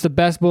if it's the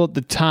best bull at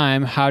the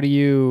time, how do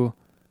you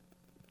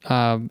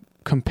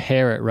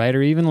compare it, right?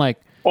 Or even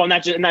like, well, and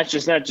that's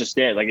just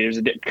it. Like there's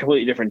a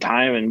completely different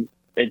time, and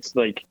it's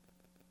like,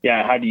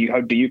 yeah, how do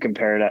you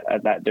compare it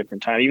at that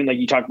different time? Even like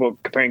you talk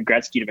about comparing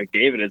Gretzky to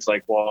McDavid, it's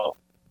like, well,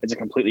 it's a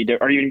completely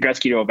different. Or even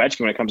Gretzky to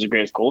Ovechkin when it comes to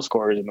greatest goal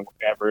scorers and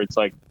whatever, it's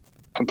like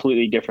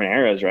completely different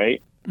eras,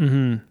 right?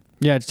 Mm-hmm.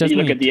 Yeah, it's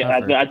definitely. You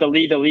look at the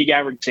league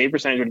average save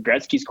percentage when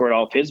Gretzky scored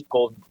all of his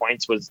goals and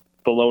points was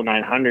below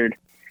 900,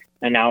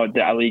 and now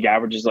the league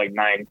average is like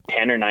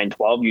 910 or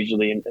 912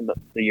 usually in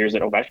the years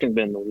that Ovechkin's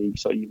been in the league.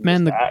 So you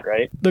miss that,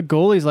 right? The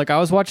goalies, like I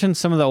was watching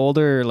some of the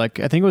older, like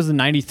I think it was the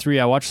 93.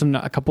 I watched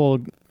a couple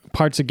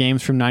parts of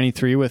games from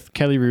 93 with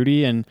Kelly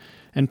Rudy and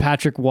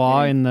Patrick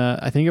Waugh in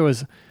I think it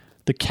was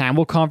the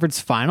Campbell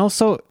Conference final.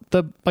 So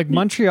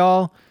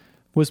Montreal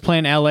was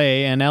playing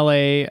LA, and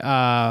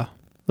LA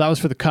that was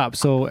for the Cup.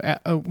 So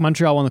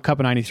Montreal won the Cup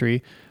in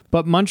 93,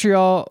 but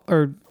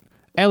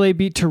LA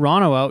beat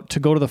Toronto out to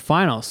go to the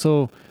final.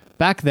 So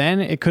back then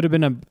it could have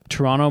been a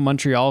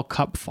Toronto-Montreal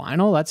Cup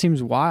final. That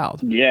seems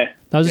wild. Yeah.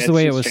 That was just the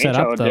way it was set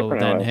up though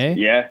then, hey?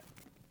 Yeah.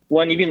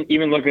 Well, and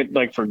even look at,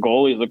 like, for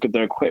goalies, look at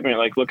the equipment.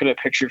 Like, look at a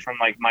picture from,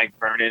 like, Mike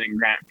Vernon and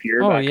Grant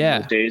Fuhr back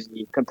in those days. And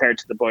you compare it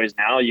to the boys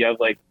now, you have,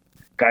 like,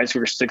 guys who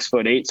are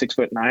 6'8",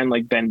 6'9",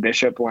 like Ben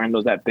Bishop wearing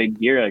that big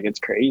gear. Like, it's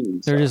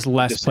crazy. There's just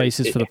less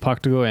places for the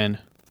puck to go in.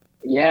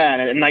 Yeah,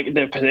 and like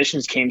the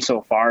positions came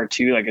so far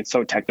too. Like it's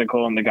so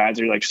technical, and the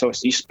guys are like so.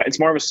 It's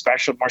more of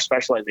a more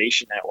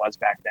specialization than it was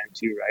back then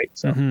too, right?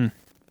 So,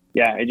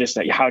 yeah, it just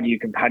like how do you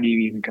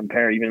even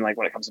compare? Even like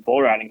when it comes to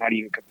bull riding, how do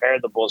you even compare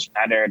the bulls from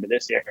that era to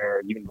this era,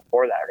 or even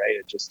before that? Right?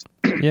 It just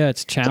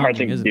it's challenging. It's a hard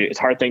thing to do. It's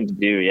a hard thing to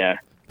do. Yeah.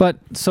 But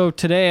so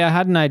today I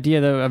had an idea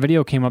that a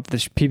video came up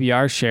that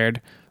PBR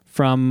shared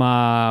from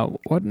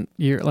what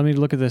year? Let me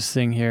look at this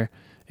thing here.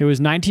 It was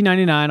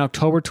 1999,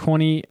 October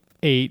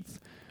 28th.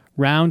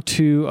 Round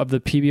 2 of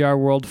the PBR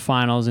World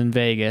Finals in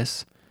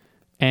Vegas,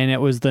 and it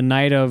was the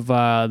night of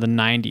the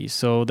 90s.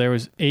 So there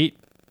was 8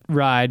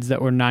 rides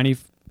that were 90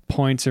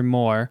 points or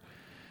more.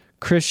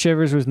 Chris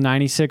Shivers was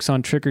 96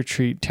 on Trick or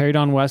Treat. Terry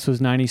Don West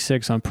was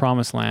 96 on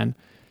Promised Land.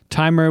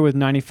 Ty Murray with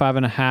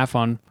 95.5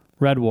 on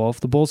Red Wolf.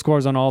 The bull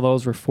scores on all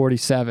those were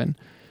 47.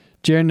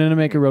 Jared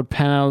Ninemaker rode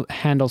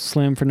Panhandle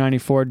Slim for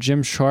 94.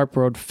 Jim Sharp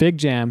rode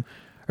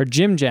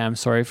Jim Jam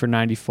for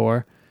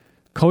 94.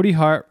 Cody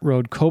Hart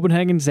rode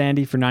Copenhagen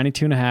Zandy for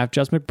 92.5.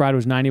 Just McBride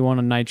was 91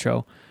 on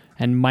Nitro.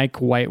 And Mike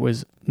White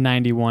was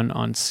 91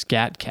 on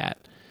Scat Cat.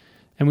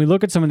 And we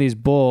look at some of these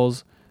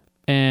bulls,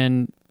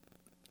 and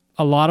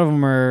a lot of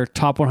them are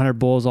top 100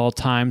 bulls all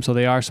time. So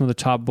they are some of the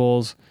top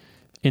bulls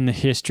in the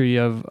history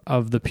of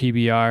the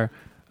PBR.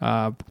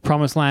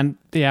 Promised Land,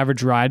 the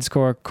average ride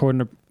score, according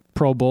to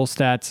Pro Bull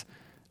Stats,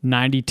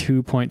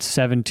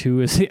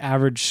 92.72 is the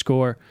average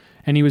score.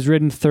 And he was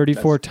ridden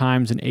 34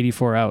 times and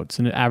 84 outs,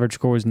 and the average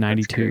score was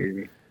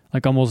 92,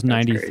 like almost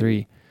 93.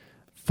 Crazy.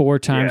 4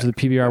 times the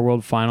PBR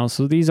World Finals.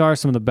 So these are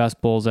some of the best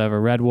bulls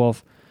ever. Red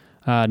Wolf,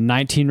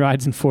 19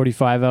 rides and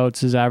 45 outs.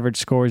 His average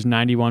score is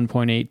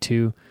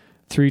 91.82.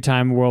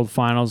 3-time World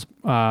Finals,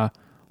 Hall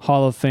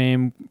of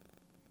Fame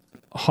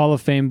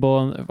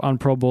bull on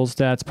Pro Bull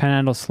Stats.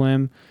 Panhandle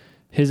Slim,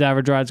 his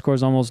average ride score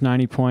is almost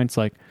 90 points.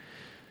 Like,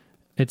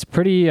 it's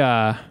pretty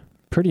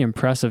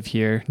impressive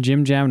here.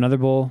 Jim Jam, another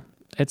bull.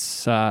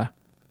 It's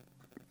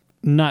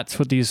nuts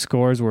what these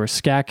scores were.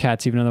 Scat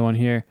Cat's even another one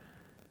here.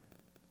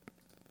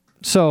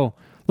 So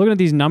looking at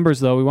these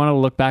numbers, though, we want to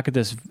look back at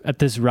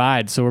this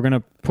ride. So we're going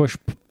to push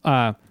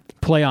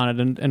play on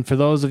it. And for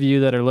those of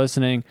you that are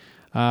listening,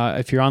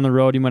 if you're on the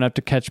road, you might have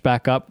to catch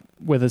back up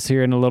with us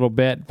here in a little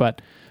bit.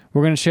 But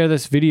we're going to share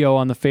this video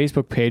on the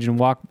Facebook page and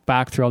walk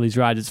back through all these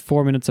rides. It's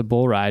 4 minutes of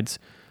bull rides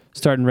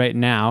starting right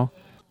now.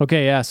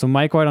 Okay, yeah, so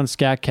Mike White on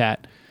Scat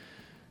Cat.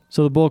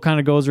 So the bull kind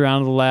of goes around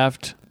to the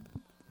left.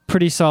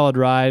 Pretty solid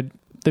ride.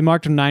 They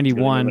marked him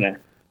 91.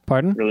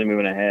 Pardon? Really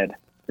moving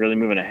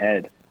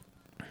ahead.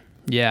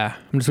 Yeah,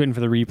 I'm just waiting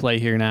for the replay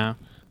here now.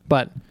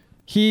 but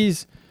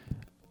he's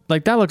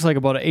like, that looks like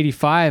about an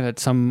 85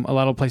 at a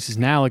lot of places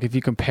now. Like if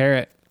you compare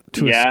it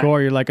to a score,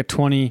 you're like a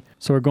 20.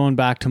 So we're going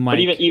back to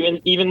Mike. But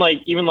even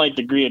like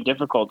degree of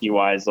difficulty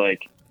wise,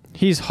 like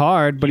he's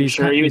hard, but he's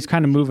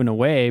kind of moving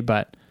away.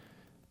 But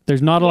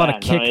there's not a lot of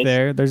kick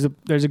there. There's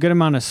a good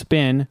amount of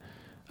spin.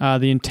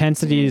 The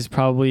intensity is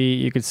probably,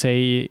 you could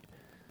say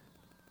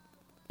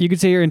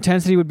your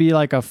intensity would be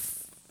like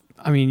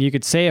you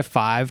could say a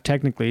 5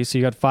 technically. So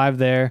you got 5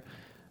 there.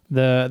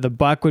 The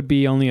buck would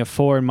be only a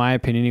 4 in my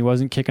opinion. He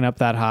wasn't kicking up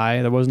that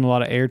high. There wasn't a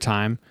lot of air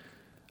time.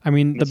 I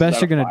mean, the best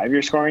you're gonna 5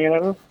 you're scoring it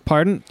out of?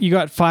 Pardon? You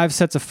got 5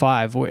 sets of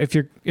 5. If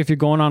you're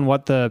going on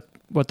what the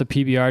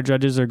PBR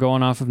judges are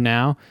going off of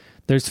now,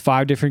 there's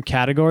 5 different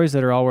categories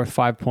that are all worth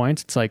 5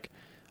 points. It's like,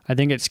 I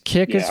think it's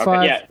kick is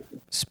 5,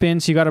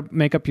 spin. So you got to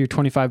make up your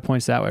 25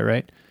 points that way,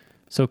 right?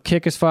 So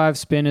kick is 5,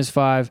 spin is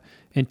 5,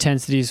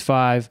 intensity is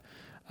 5,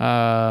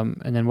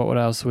 and then what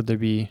else would there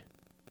be?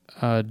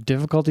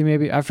 Difficulty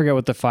maybe. I forget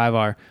what the 5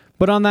 are.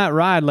 But on that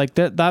ride, like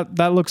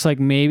that looks like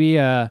maybe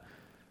a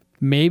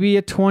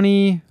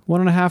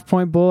 21.5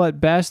 point bull at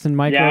best, and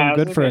Mike going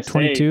good for a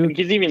 22.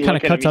 Kind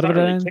of cuts out of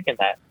it.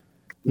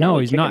 No,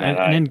 he's not,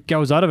 and then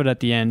goes out of it at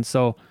the end.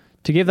 So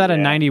to give that a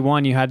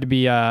 91, you had to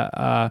be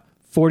a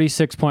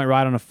 46 point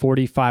ride on a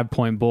 45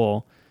 point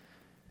bull.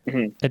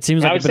 Mm-hmm. It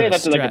seems like I would say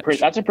that's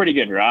that's a pretty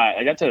good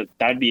ride. Like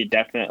that'd be a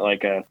definite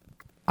like a.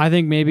 I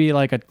think maybe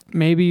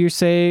you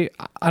say,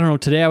 I don't know,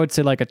 today I would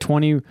say like a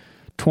 22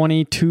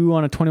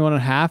 on a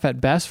 21.5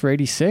 at best for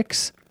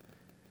 86.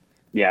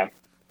 Yeah.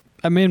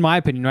 I mean, in my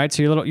opinion, right?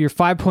 So you're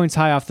 5 points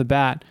high off the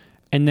bat,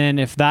 and then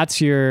if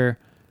that's your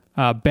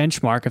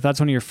benchmark, if that's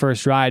one of your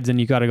first rides, then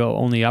you got to go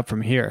only up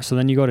from here. So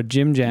then you go to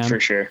Jim Jam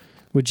for sure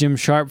with Jim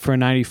Sharp for a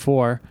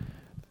 94,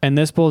 and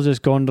this bull's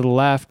just going to the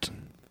left,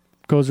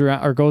 goes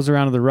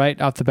around to the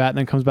right off the bat, and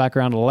then comes back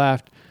around to the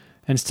left,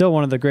 and still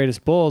one of the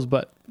greatest bulls,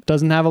 but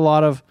doesn't have a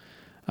lot of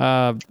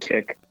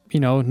kick.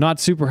 Not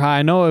super high.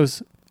 I know it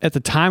was at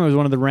the time it was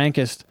one of the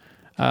rankest.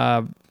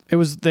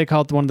 They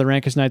call it one of the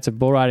rankest nights of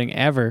bull riding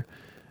ever.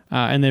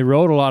 And they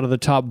rode a lot of the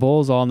top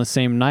bulls all on the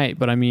same night.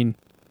 But I mean,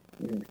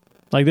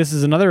 like this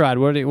is another ride.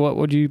 What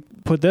would you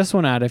put this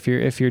one at if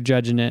you're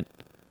judging it?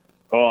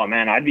 Oh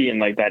man, I'd be in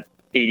like that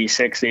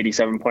 86,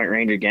 87 point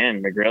range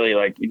again. Like really,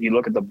 like if you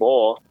look at the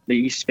bull,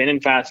 he's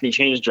spinning fast and he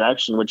changes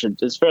direction, which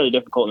is fairly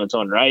difficult in its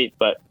own right.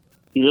 But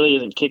he really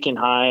isn't kicking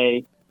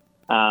high.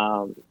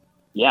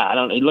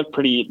 He looked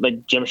pretty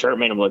like Jim Sharp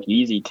made him look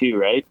easy too,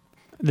 right?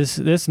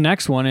 This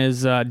next one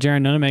is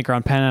Jaron Nunemaker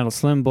on Panhandle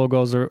Slim. Bull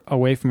goes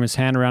away from his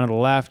hand around to the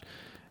left.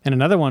 And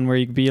another one where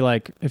you could be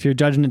like, if you're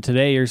judging it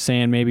today, you're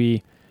saying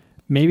maybe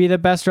the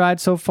best ride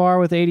so far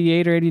with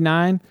 88 or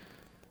 89.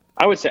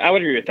 I would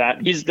agree with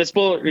that. This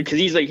bull, because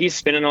he's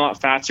spinning a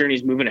lot faster and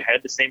he's moving ahead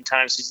at the same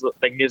time. So he's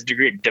like his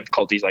degree of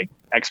difficulty is like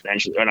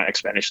exponentially, or not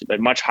exponentially, but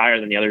much higher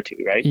than the other two,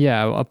 right?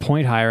 Yeah, a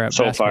point higher at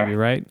best, maybe,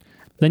 right?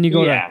 Then you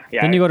go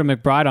to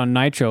McBride on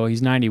Nitro.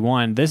 He's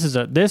 91.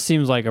 This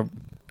seems like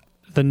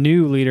the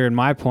new leader in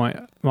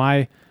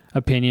my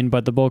opinion,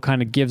 but the bull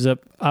kind of gives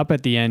up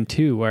at the end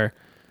too, where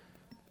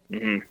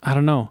I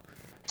don't know.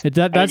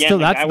 That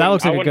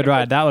looks like a good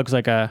ride. That looks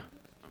like a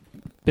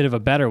bit of a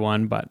better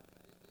one, but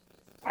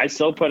I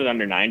still put it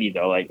under 90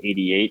 though, like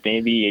 88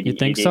 maybe. 80, you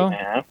think so?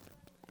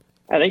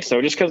 I think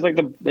so, just because I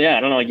don't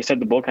know, like you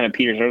said, the bull kind of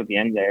peters out at the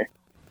end there.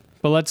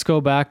 But let's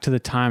go back to the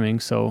timing.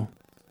 So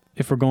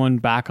if we're going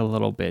back a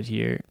little bit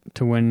here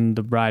to when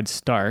the ride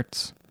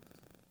starts,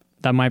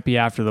 that might be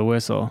after the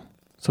whistle.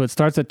 So it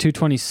starts at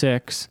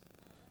 226,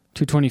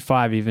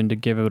 225 even to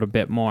give it a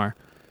bit more.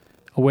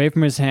 Away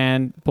from his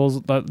hand,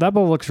 that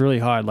bull looks really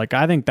hard. Like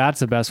I think that's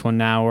the best one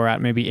now. We're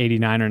at maybe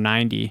 89 or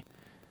 90.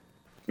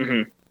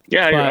 Mm-hmm.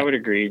 Yeah, I would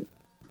agree.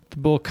 The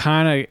bull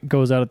kind of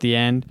goes out at the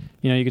end.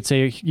 You could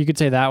say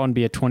that one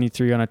be a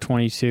 23 on a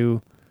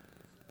 22,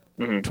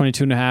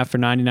 22 and a half for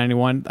 90,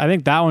 91. I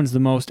think that one's the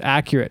most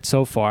accurate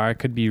so far. I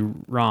could be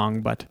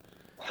wrong, but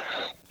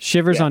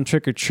Shivers on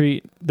Trick or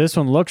Treat. This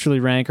one looks really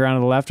rank around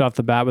to the left off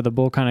the bat, but the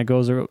bull kind of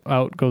goes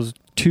out, goes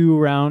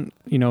 2 around,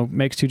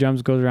 makes 2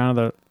 jumps, goes around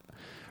to the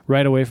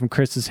right away from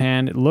Chris's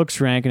hand. It looks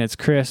rank and it's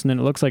Chris, and then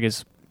it looks like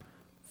his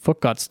foot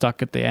got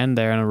stuck at the end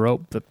there in a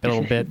rope a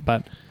little bit,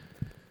 but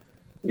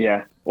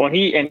yeah. Well,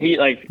 he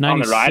like 96. On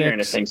the rider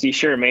and things, he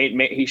sure made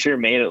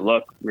it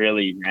look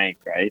really rank,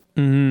 right?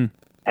 Mm-hmm.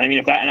 I mean,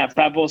 if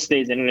that bull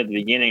stays in it at the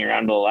beginning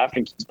around to the left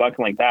and keeps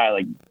bucking like that,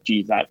 like,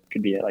 geez, that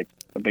could be like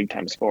a big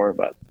time score.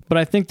 But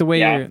I think the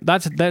way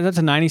that's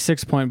a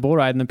 96 point bull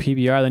ride in the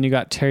PBR. Then you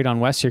got Terry Don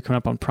West here coming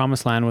up on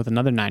Promised Land with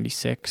another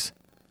 96.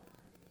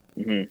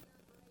 Mm-hmm.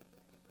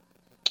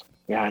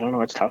 Yeah, I don't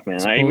know. It's tough,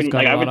 man. I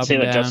would say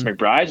that Justin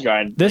McBride's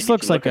ride. This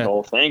looks like the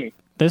whole thing.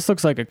 This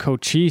looks like a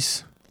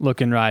Cochise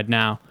looking ride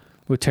now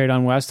with Terry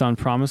Don West on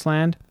Promised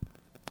Land,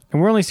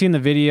 and we're only seeing the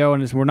video,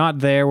 and we're not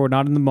there. We're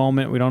not in the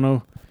moment. We don't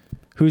know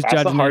who's judging.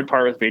 That's the hard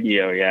part with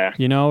video, yeah.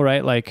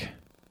 Right? Like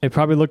it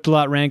probably looked a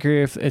lot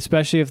ranker,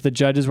 especially if the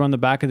judges were on the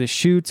back of the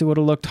chutes. It would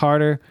have looked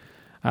harder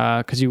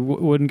because you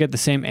wouldn't get the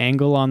same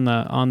angle on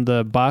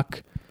the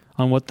buck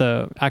on what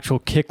the actual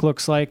kick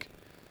looks like.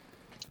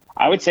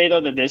 I would say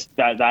though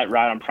that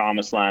ride on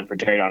Promised Land for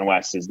Terry Don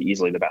West is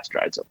easily the best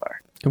ride so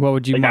far. What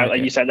would you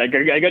like you said, like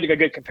a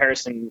good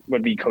comparison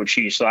would be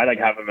Cochise. So I like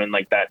have him in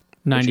like that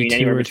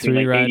 92 or 3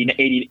 like ride.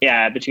 80,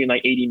 between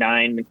like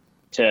 89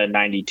 to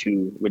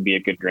 92 would be a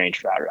good range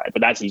for that ride.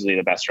 But that's easily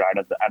the best ride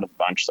out of the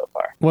bunch so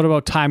far. What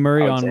about Ty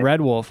Murray on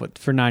Red Wolf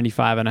for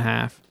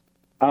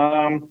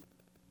 95.5?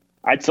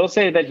 I'd still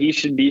say that he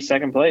should be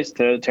second place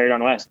to Terry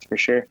Don West for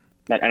sure.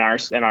 In our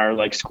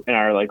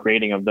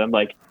rating of them,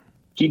 like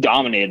he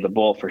dominated the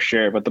bull for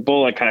sure, but the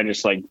bull like kind of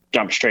just like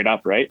jumped straight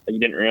up, right? Like, he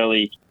didn't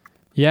really.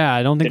 Yeah,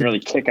 I don't think didn't really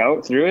kick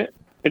out through it.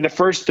 And the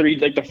first three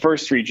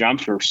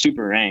jumps were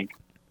super rank.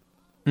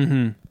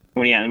 Mm-hmm.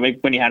 When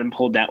he had him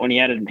pulled down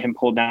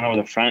over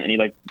the front, and he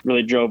like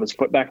really drove his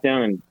foot back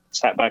down and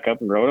sat back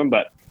up and rode him.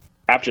 But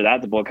after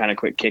that, the bull kind of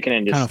quit kicking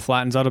and just kind of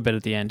flattens out a bit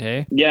at the end,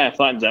 hey? Yeah, it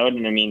flattens out,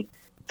 and I mean,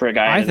 for a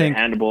guy that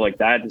hand a bull like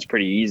that, it's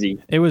pretty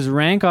easy. It was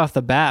rank off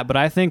the bat, but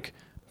I think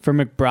for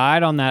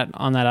McBride on that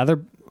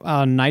other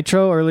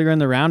Nitro earlier in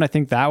the round, I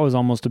think that was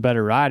almost a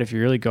better ride if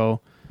you really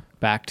go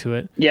back to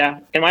it. Yeah,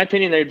 in my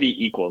opinion, they'd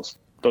be equals.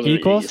 Those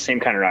equals? Are the same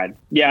kind of ride.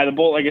 Yeah, the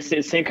bull, like it's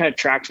the same kind of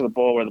track to the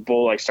bull, where the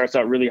bull like starts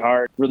out really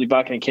hard, really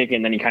bucking and kicking,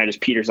 and then he kind of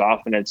just peters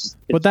off, and it's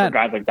for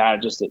guys like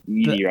that, just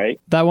easy, right?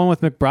 That one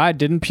with McBride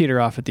didn't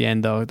peter off at the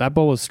end though. That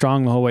bull was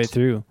strong the whole way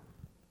through.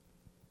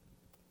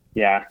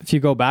 Yeah. If you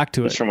go back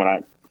to just from what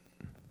I've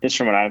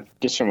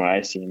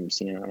seen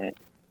on it.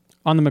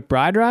 On the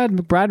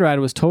McBride ride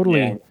was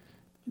totally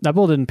that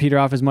bull didn't peter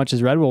off as much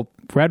as Red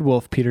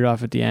Wolf petered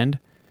off at the end.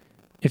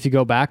 If you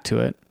go back to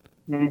it.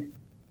 Mm-hmm.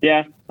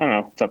 Yeah, I don't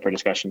know. It's up for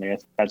discussion, I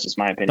guess. That's just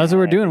my opinion. That's what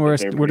we're doing.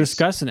 We're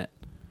discussing it.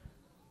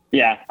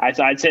 Yeah,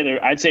 I'd say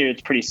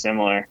it's pretty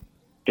similar,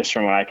 just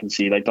from what I can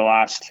see. Like the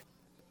last,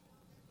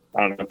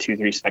 I don't know,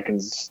 2-3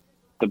 seconds,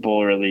 the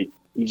bull really,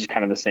 he's just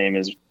kind of the same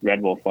as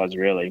Red Wolf was,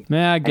 really.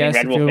 Yeah, I guess.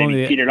 Red Wolf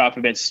maybe petered off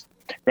a bit.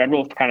 Red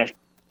Wolf kind of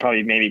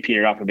probably maybe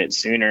petered off a bit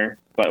sooner,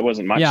 but it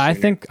wasn't much. Yeah,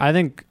 sooner. I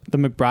think the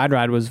McBride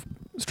ride was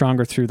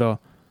stronger through the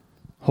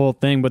whole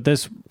thing, but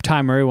this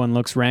Ty Murray one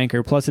looks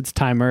ranker. Plus, it's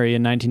Ty Murray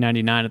in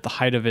 1999 at the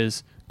height of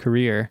his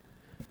career.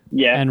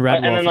 Yeah, and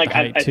Red Wolf and then like at the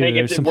height I think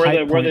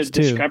where the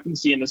too.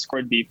 discrepancy in the score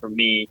would be for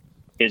me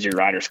is your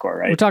rider score,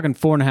 right? We're talking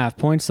 4.5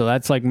 points, so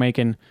that's like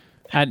making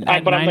at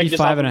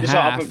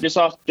 95.5.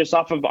 Just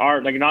off of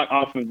our, like, not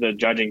off of the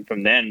judging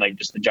from then, like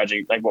just the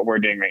judging, like what we're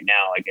doing right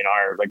now, like in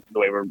our, like the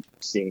way we're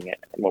seeing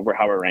it, and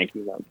how we're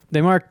ranking them.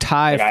 They marked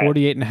Ty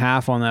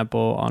 48.5 on that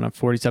bull, on a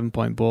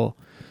 47-point bull.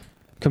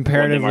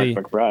 Comparatively,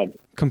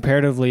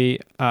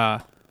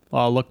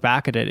 I'll look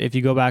back at it. If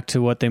you go back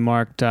to what they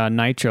marked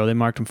Nitro, they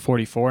marked him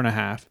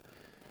 44.5.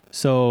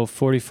 So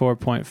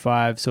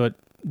 44.5. So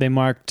they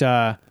marked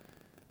at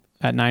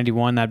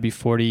 91, that'd be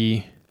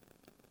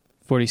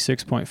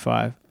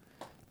 46.5.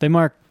 They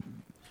marked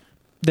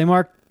the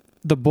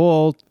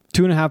bull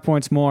 2.5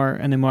 points more,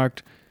 and they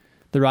marked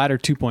the rider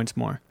 2 points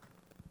more.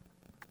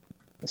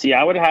 See,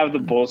 I would have the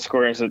bull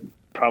score as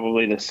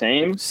probably the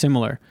same.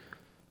 Similar.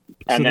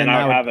 And so then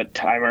I would have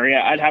Ty Murray.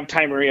 I'd have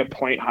Ty Murray a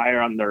point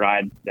higher on the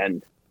ride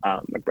than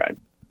McBride.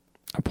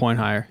 A point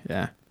higher,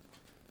 yeah.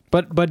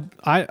 But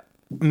I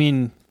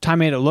mean, Ty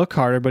made it look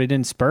harder, but he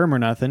didn't spur him or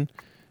nothing,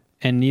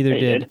 and neither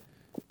did.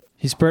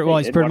 He spurred. Well,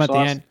 he spurred him at the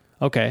end.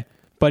 Okay,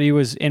 but he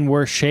was in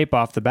worse shape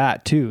off the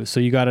bat too. So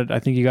I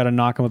think you got to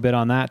knock him a bit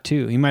on that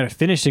too. He might have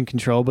finished in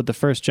control, but the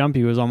first jump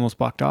he was almost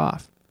bucked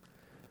off,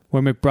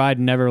 where McBride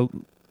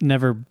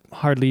never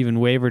hardly even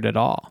wavered at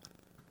all.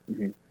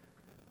 Mm-hmm.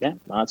 Yeah,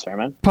 no, that's fair,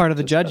 man. Part of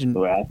the judging,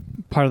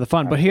 part of the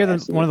fun. But here,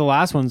 one of the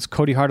last ones,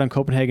 Cody Hart on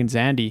Copenhagen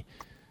Zandy.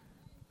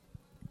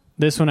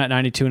 This one at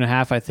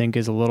 92.5, I think,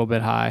 is a little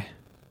bit high.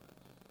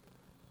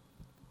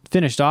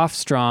 Finished off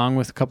strong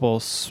with a couple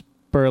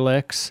spur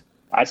licks.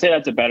 I'd say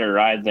that's a better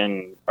ride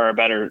or a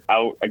better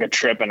out, like a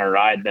trip and a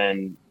ride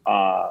than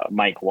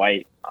Mike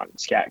White on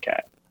Scat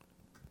Cat.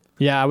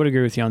 Yeah, I would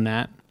agree with you on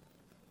that.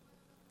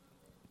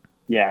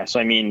 Yeah, so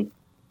I mean,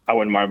 I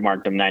wouldn't have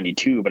marked him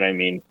 92, but I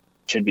mean,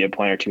 should be a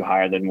point or two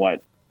higher than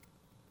what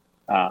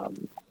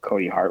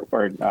Cody Hart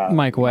or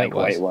Mike White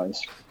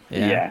was.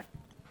 Yeah.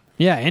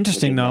 Yeah,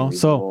 interesting though.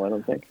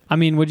 So, I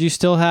mean, would you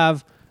still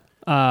have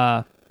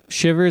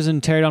Shivers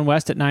and Terry Don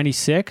West at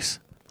 96?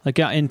 Like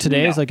in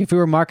today's, like if we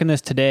were marking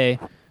this today,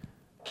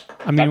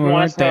 I mean, we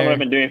weren't there. I would have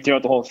been doing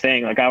throughout the whole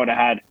thing. Like I would have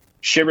had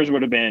Shivers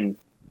would have been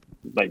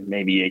like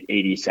maybe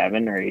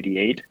 87 or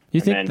 88.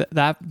 You think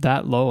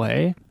that low,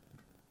 eh?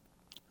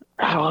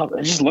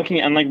 Just looking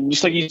at, and like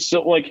you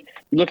still like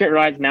look at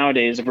rides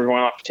nowadays. If we're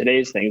going off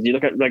today's things, you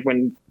look at like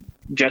when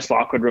Jess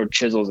Lockwood rode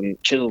Chisels and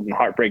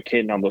Heartbreak Kid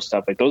and all those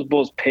stuff. Like those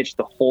bulls pitched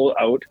the whole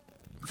out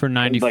for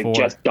 94, like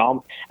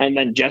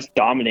just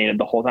dominated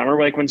the whole time. Or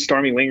like when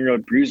Stormy Wing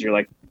rode Bruiser,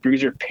 like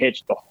Bruiser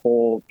pitched the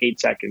whole 8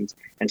 seconds,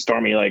 and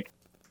Stormy like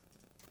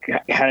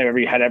had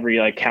every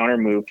like counter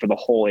move for the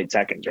whole 8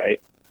 seconds,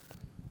 right?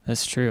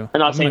 That's true. I'm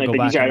not saying like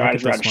these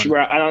riders were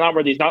not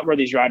where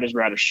these riders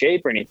were out of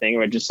shape or anything,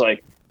 but just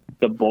like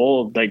the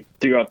bull like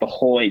throughout the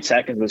whole 8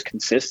 seconds was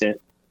consistent,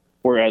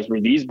 whereas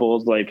with these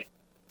bulls like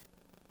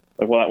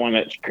like that one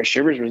that Chris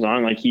Shivers was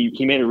on, like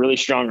he made a really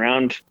strong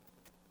round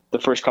the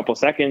first couple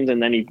seconds,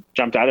 and then he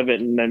jumped out of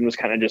it and then was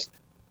kind of just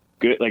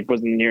good, like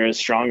wasn't near as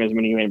strong as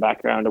when he went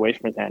back around away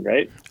from his hand,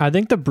 right? I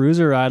think the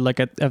Bruiser ride, like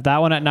if that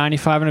one at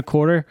 95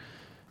 1/4,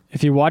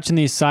 if you're watching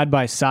these side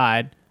by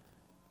side,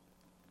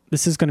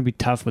 this is going to be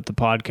tough with the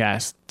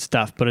podcast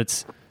stuff, but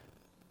it's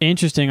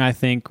interesting, I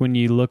think, when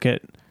you look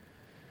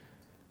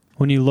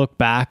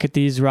back at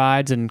these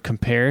rides and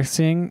compare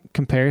things.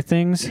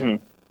 Mm-hmm.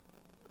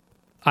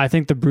 I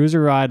think the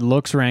Bruiser ride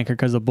looks ranker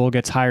because the bull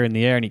gets higher in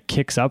the air and he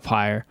kicks up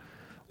higher,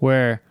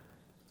 where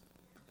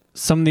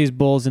some of these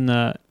bulls in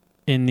the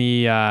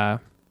video,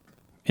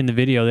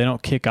 they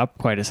don't kick up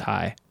quite as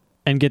high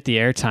and get the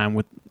airtime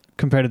with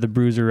compared to the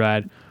Bruiser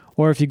ride.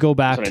 Or if you go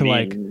back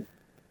to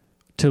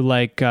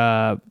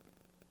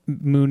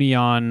Mooney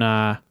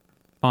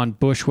on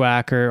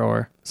Bushwhacker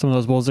or some of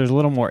those bulls, there's a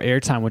little more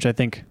airtime, which I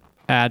think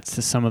adds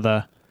to some of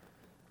the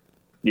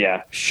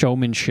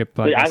showmanship.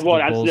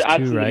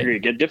 Absolutely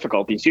get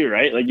difficulty too,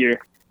 right? Like you're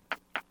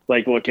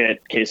like look at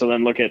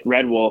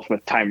Red Wolf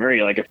with Ty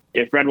Murray. Like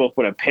if Red Wolf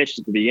would have pitched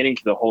at the beginning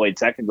to the whole 8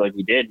 seconds like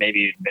he did,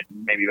 maybe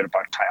he would have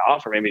bucked Ty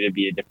off, or maybe it'd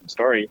be a different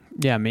story.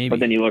 Yeah, maybe. But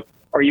then you look,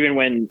 or even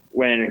when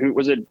who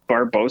was it,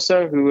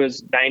 Barbosa, who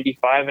was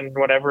 95 and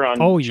whatever on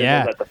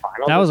at the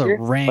final. That was a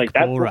rank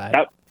bull ride.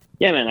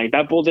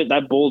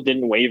 That bull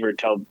didn't waver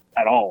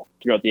at all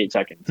throughout the 8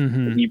 seconds.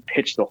 Mm-hmm. He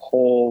pitched the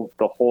whole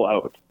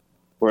out.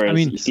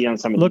 Whereas you see on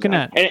some of looking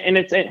at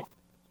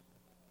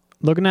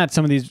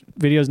some of these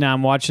videos now,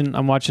 I'm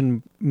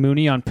watching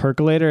Mooney on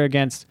Percolator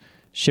against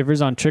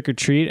Shivers on Trick or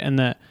Treat,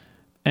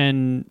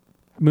 and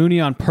Mooney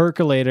on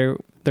Percolator,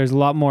 there's a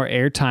lot more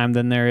airtime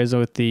than there is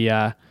with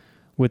the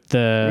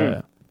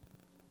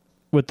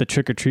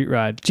Trick or Treat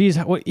ride. Geez,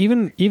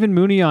 even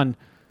Mooney on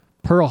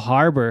Pearl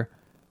Harbor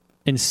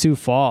in Sioux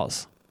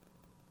Falls.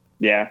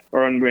 Yeah,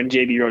 or when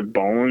JB rode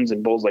Bones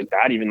and bulls like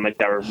that, even like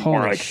that were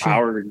more like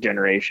power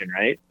generation,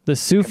 right? The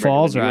Sioux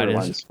Falls ride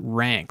is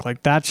rank.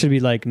 Like that should be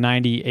like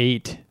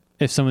 98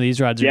 if some of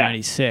these rides are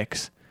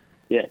 96.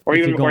 Yeah, or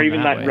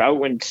even that route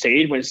when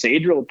Sage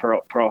rode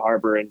Pearl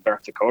Harbor in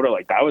North Dakota,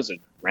 like that was a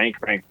rank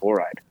bull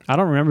ride. I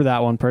don't remember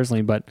that one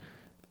personally, but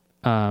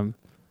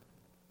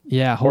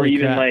yeah, or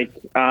even crap.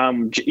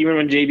 Even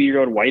when JB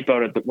rode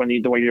Wipeout when he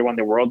won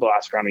the world the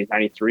last round, he's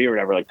 93 or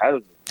whatever, like that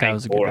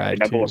was a good ride.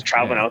 That bull was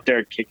traveling out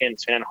there, kicking,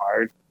 spinning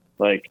hard.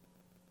 Like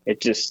it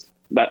just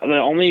the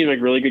only like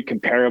really good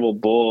comparable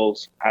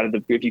bulls out of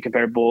if you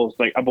compare bulls,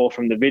 like a bull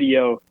from the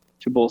video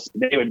to bulls,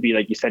 they would be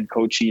like you said,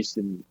 Cochise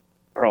and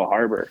Pearl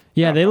Harbor.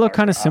 Yeah, they look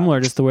kind of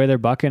similar, just the way they're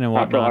bucking and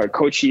whatnot.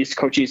 Cochise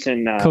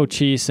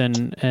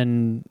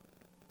and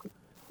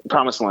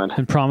Promised Land.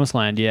 And Promised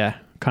Land, yeah.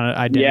 Kind of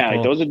identical.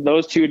 Yeah, like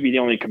those two would be the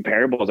only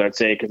comparables I'd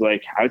say, because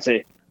like I would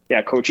say,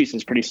 Cochise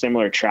is pretty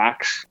similar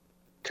tracks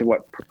to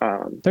what.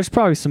 There's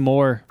probably some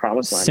more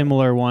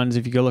similar ones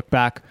if you go look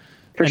back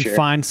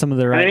find some of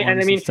the right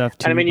ones and stuff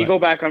too. And I mean, you go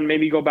back on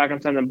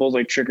some of the bulls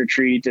like Trick or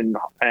Treat and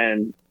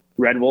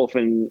Red Wolf,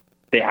 and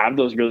they have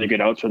those really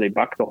good outs where they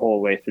buck the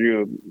whole way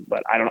through.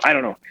 But I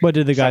don't know. But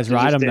did the guys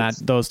ride them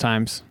those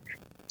times?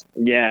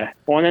 Yeah.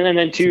 Well, and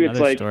then too, it's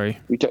like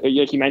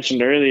like you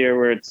mentioned earlier,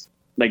 where it's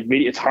like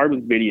video. It's hard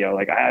with video.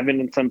 Like I've been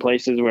in some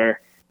places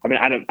where I've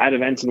been at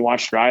events and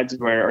watched rides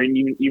or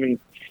even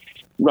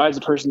rides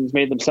a person's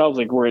made themselves,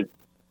 like where it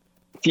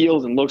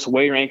feels and looks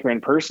way ranker in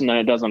person than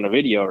it does on the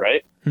video,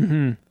 right?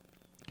 Mm-hmm.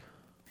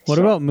 What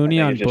about Mooney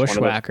on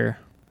Bushwhacker?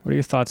 What are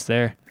your thoughts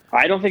there?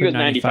 I don't think it was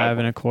 95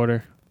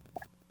 1/4.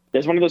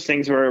 There's one of those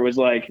things where it was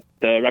like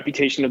the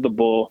reputation of the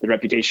bull, the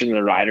reputation of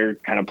the rider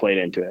kind of played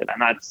into it,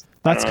 and that's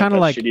kind of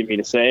like shitty of me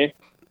to say.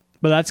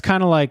 But that's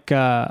kind of like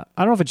I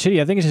don't know if it's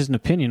shitty. I think it's just an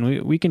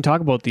opinion. We can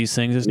talk about these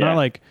things. It's not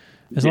like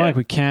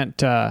we can't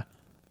talk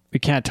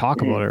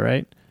about it,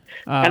 right?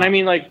 And I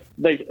mean, like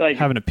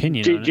have an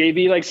opinion.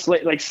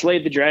 JB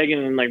slayed the dragon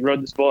and like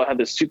rode this bull. It had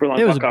this super long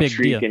buck-off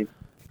streak, and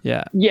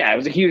it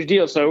was a huge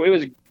deal. So it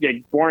was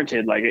like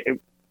warranted. Like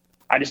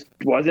I just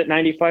was at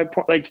 95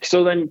 points. Like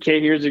so, then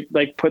here's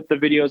like put the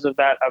videos of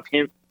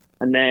him,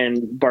 and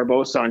then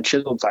Barbosa on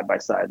Chiseled side by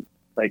side.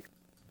 Like,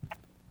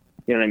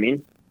 you know what I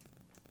mean?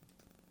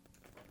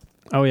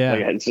 Oh yeah.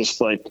 Like, it's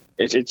just like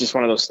it's just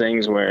one of those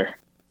things where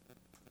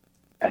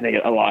I think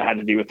a lot had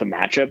to do with the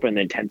matchup and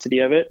the intensity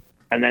of it.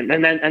 And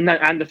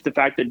the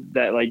fact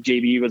that like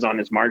JB was on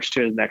his march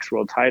to his next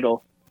world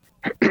title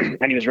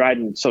and he was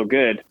riding so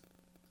good,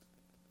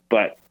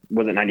 but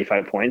was it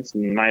 95 points?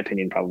 In my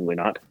opinion, probably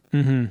not.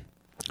 Mm-hmm.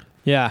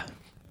 Yeah.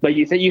 Like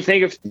you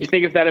think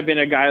if that had been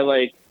a guy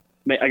like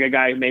a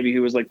guy maybe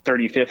who was like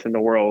 35th in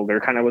the world or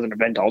kind of was an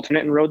event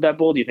alternate and rode that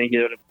bull, do you think he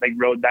would have like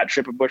rode that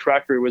trip of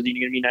Bushwhacker, or was he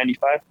going to be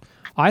 95?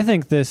 I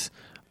think this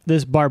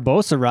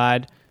Barbosa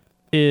ride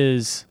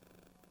is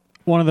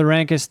one of the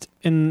rankest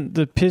in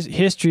the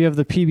history of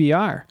the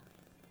PBR.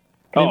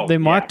 They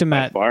marked him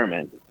at far,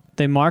 man.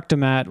 They marked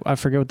him at, I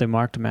forget what they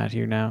marked him at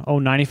here now.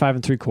 95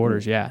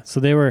 3/4. Yeah. So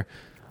they were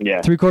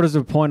 3/4 of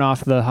a point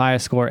off the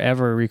highest score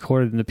ever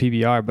recorded in the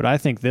PBR. But I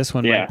think this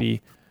one might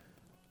be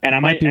And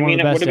might be one of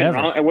the best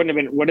ever. Would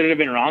it have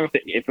been wrong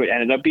if it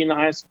ended up being the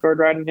highest scored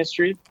ride in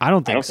history? I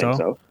don't think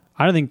so.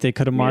 I don't think they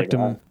could have marked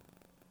him.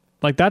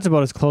 Like, that's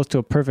about as close to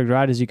a perfect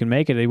ride as you can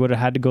make it. They would have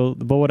had to go.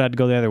 The bull would have had to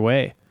go the other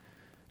way.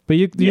 But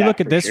you look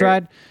at this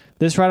ride.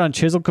 This ride on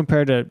Chisel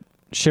compared to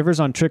Shivers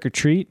on Trick or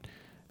Treat,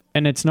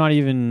 and it's not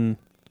even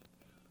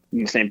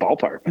in the same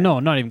ballpark. Man. No,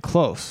 not even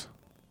close.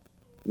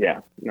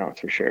 Yeah, no,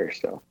 for sure.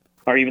 So,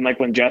 or even like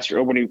when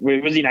Jester, when he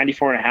was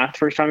 94.5 the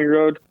first time he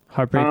rode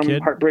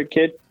Heartbreak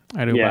Kid. I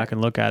had to go back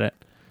and look at it.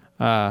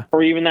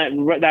 Or even that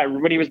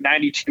when he was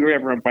 92 or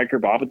whatever on Biker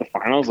Bob at the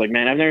finals. Like,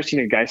 man, I've never seen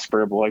a guy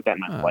spur a bull like that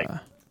in my life.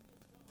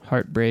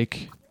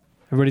 Heartbreak.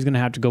 Everybody's gonna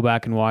have to go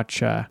back and watch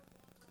some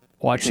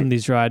of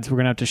these rides. We're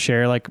gonna have to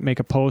share, like, make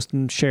a post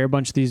and share a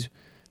bunch of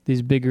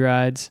these big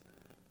rides.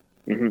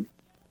 Mm-hmm.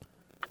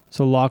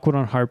 So Lockwood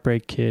on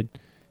Heartbreak Kid.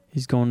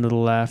 He's going to the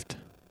left.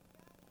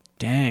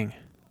 Dang.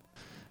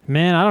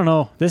 Man, I don't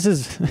know. This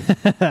is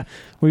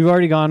we've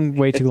already gone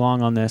way too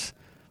long on this.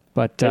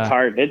 But it's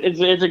hard.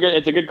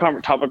 It's a good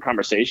topic of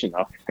conversation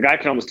though. A guy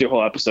can almost do a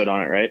whole episode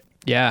on it, right?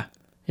 Yeah,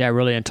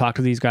 really, and talk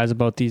to these guys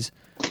about these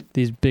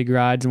big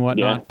rides and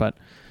whatnot. Yeah. But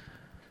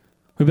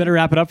we better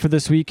wrap it up for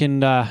this week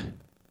and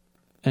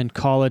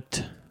call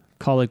it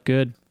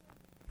good.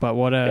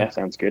 But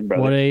sounds good,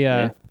 brother. What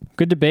a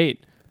good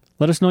debate.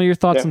 Let us know your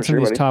thoughts on some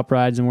of these top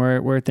rides and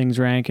where things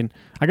rank. And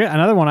I got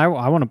another one I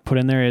want to put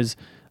in there is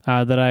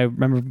that I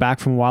remember back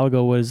from a while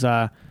ago was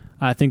I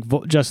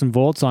think Justin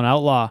Volz on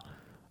Outlaw.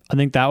 I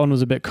think that one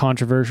was a bit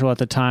controversial at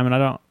the time,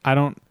 and I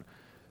don't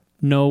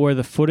know where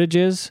the footage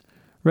is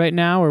right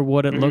now or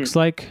what it looks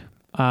like.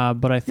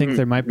 But I think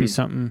there might be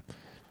something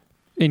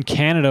in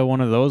Canada. One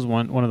of those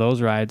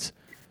rides.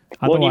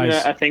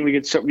 Otherwise, I think we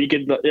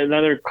could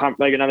another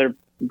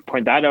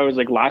point that out was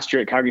like last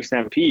year at Calgary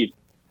Stampede,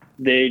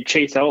 they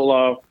Chase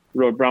Outlaw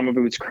rode Brahma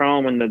Boots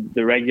Chrome and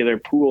the regular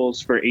pools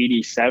for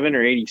 87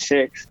 or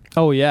 86.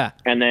 Oh yeah,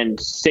 and then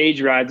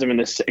Sage rides him in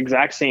the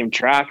exact same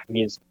track, and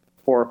he's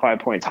 4 or 5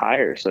 points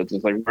higher. So it's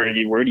just like,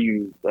 where do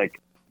you like?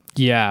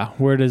 Yeah,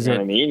 where does you know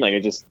what I mean? Like,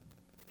 it just.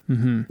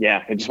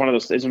 Yeah, it's just one of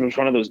those. It's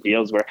one of those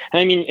deals where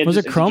I mean, was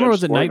it Chrome or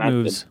was it Night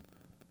Moves?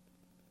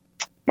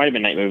 Might have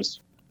been Night Moves.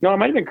 No, it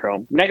might have been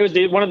Chrome. It was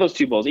one of those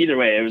two bulls. Either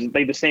way, it was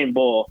like the same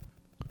bull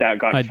that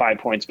got 5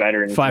 points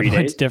better in 3 days. 5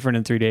 points different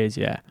in 3 days.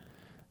 Yeah.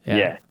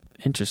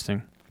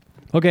 Interesting.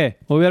 Okay,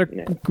 well, we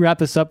better wrap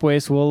this up,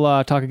 Wace.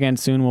 We'll talk again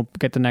soon. We'll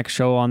get the next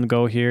show on the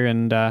go here,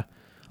 and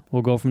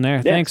we'll go from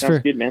there. Yeah, sounds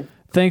good, man.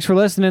 Thanks for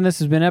listening. This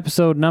has been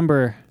episode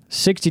number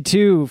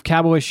 62 of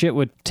Cowboy Shit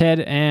with Ted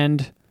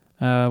and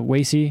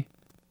Wacey,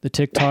 the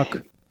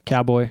TikTok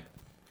Cowboy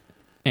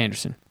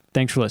Anderson.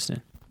 Thanks for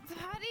listening.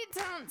 Party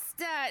don't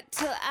start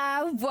till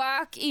I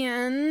walk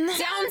in.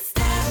 Don't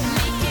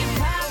stop me.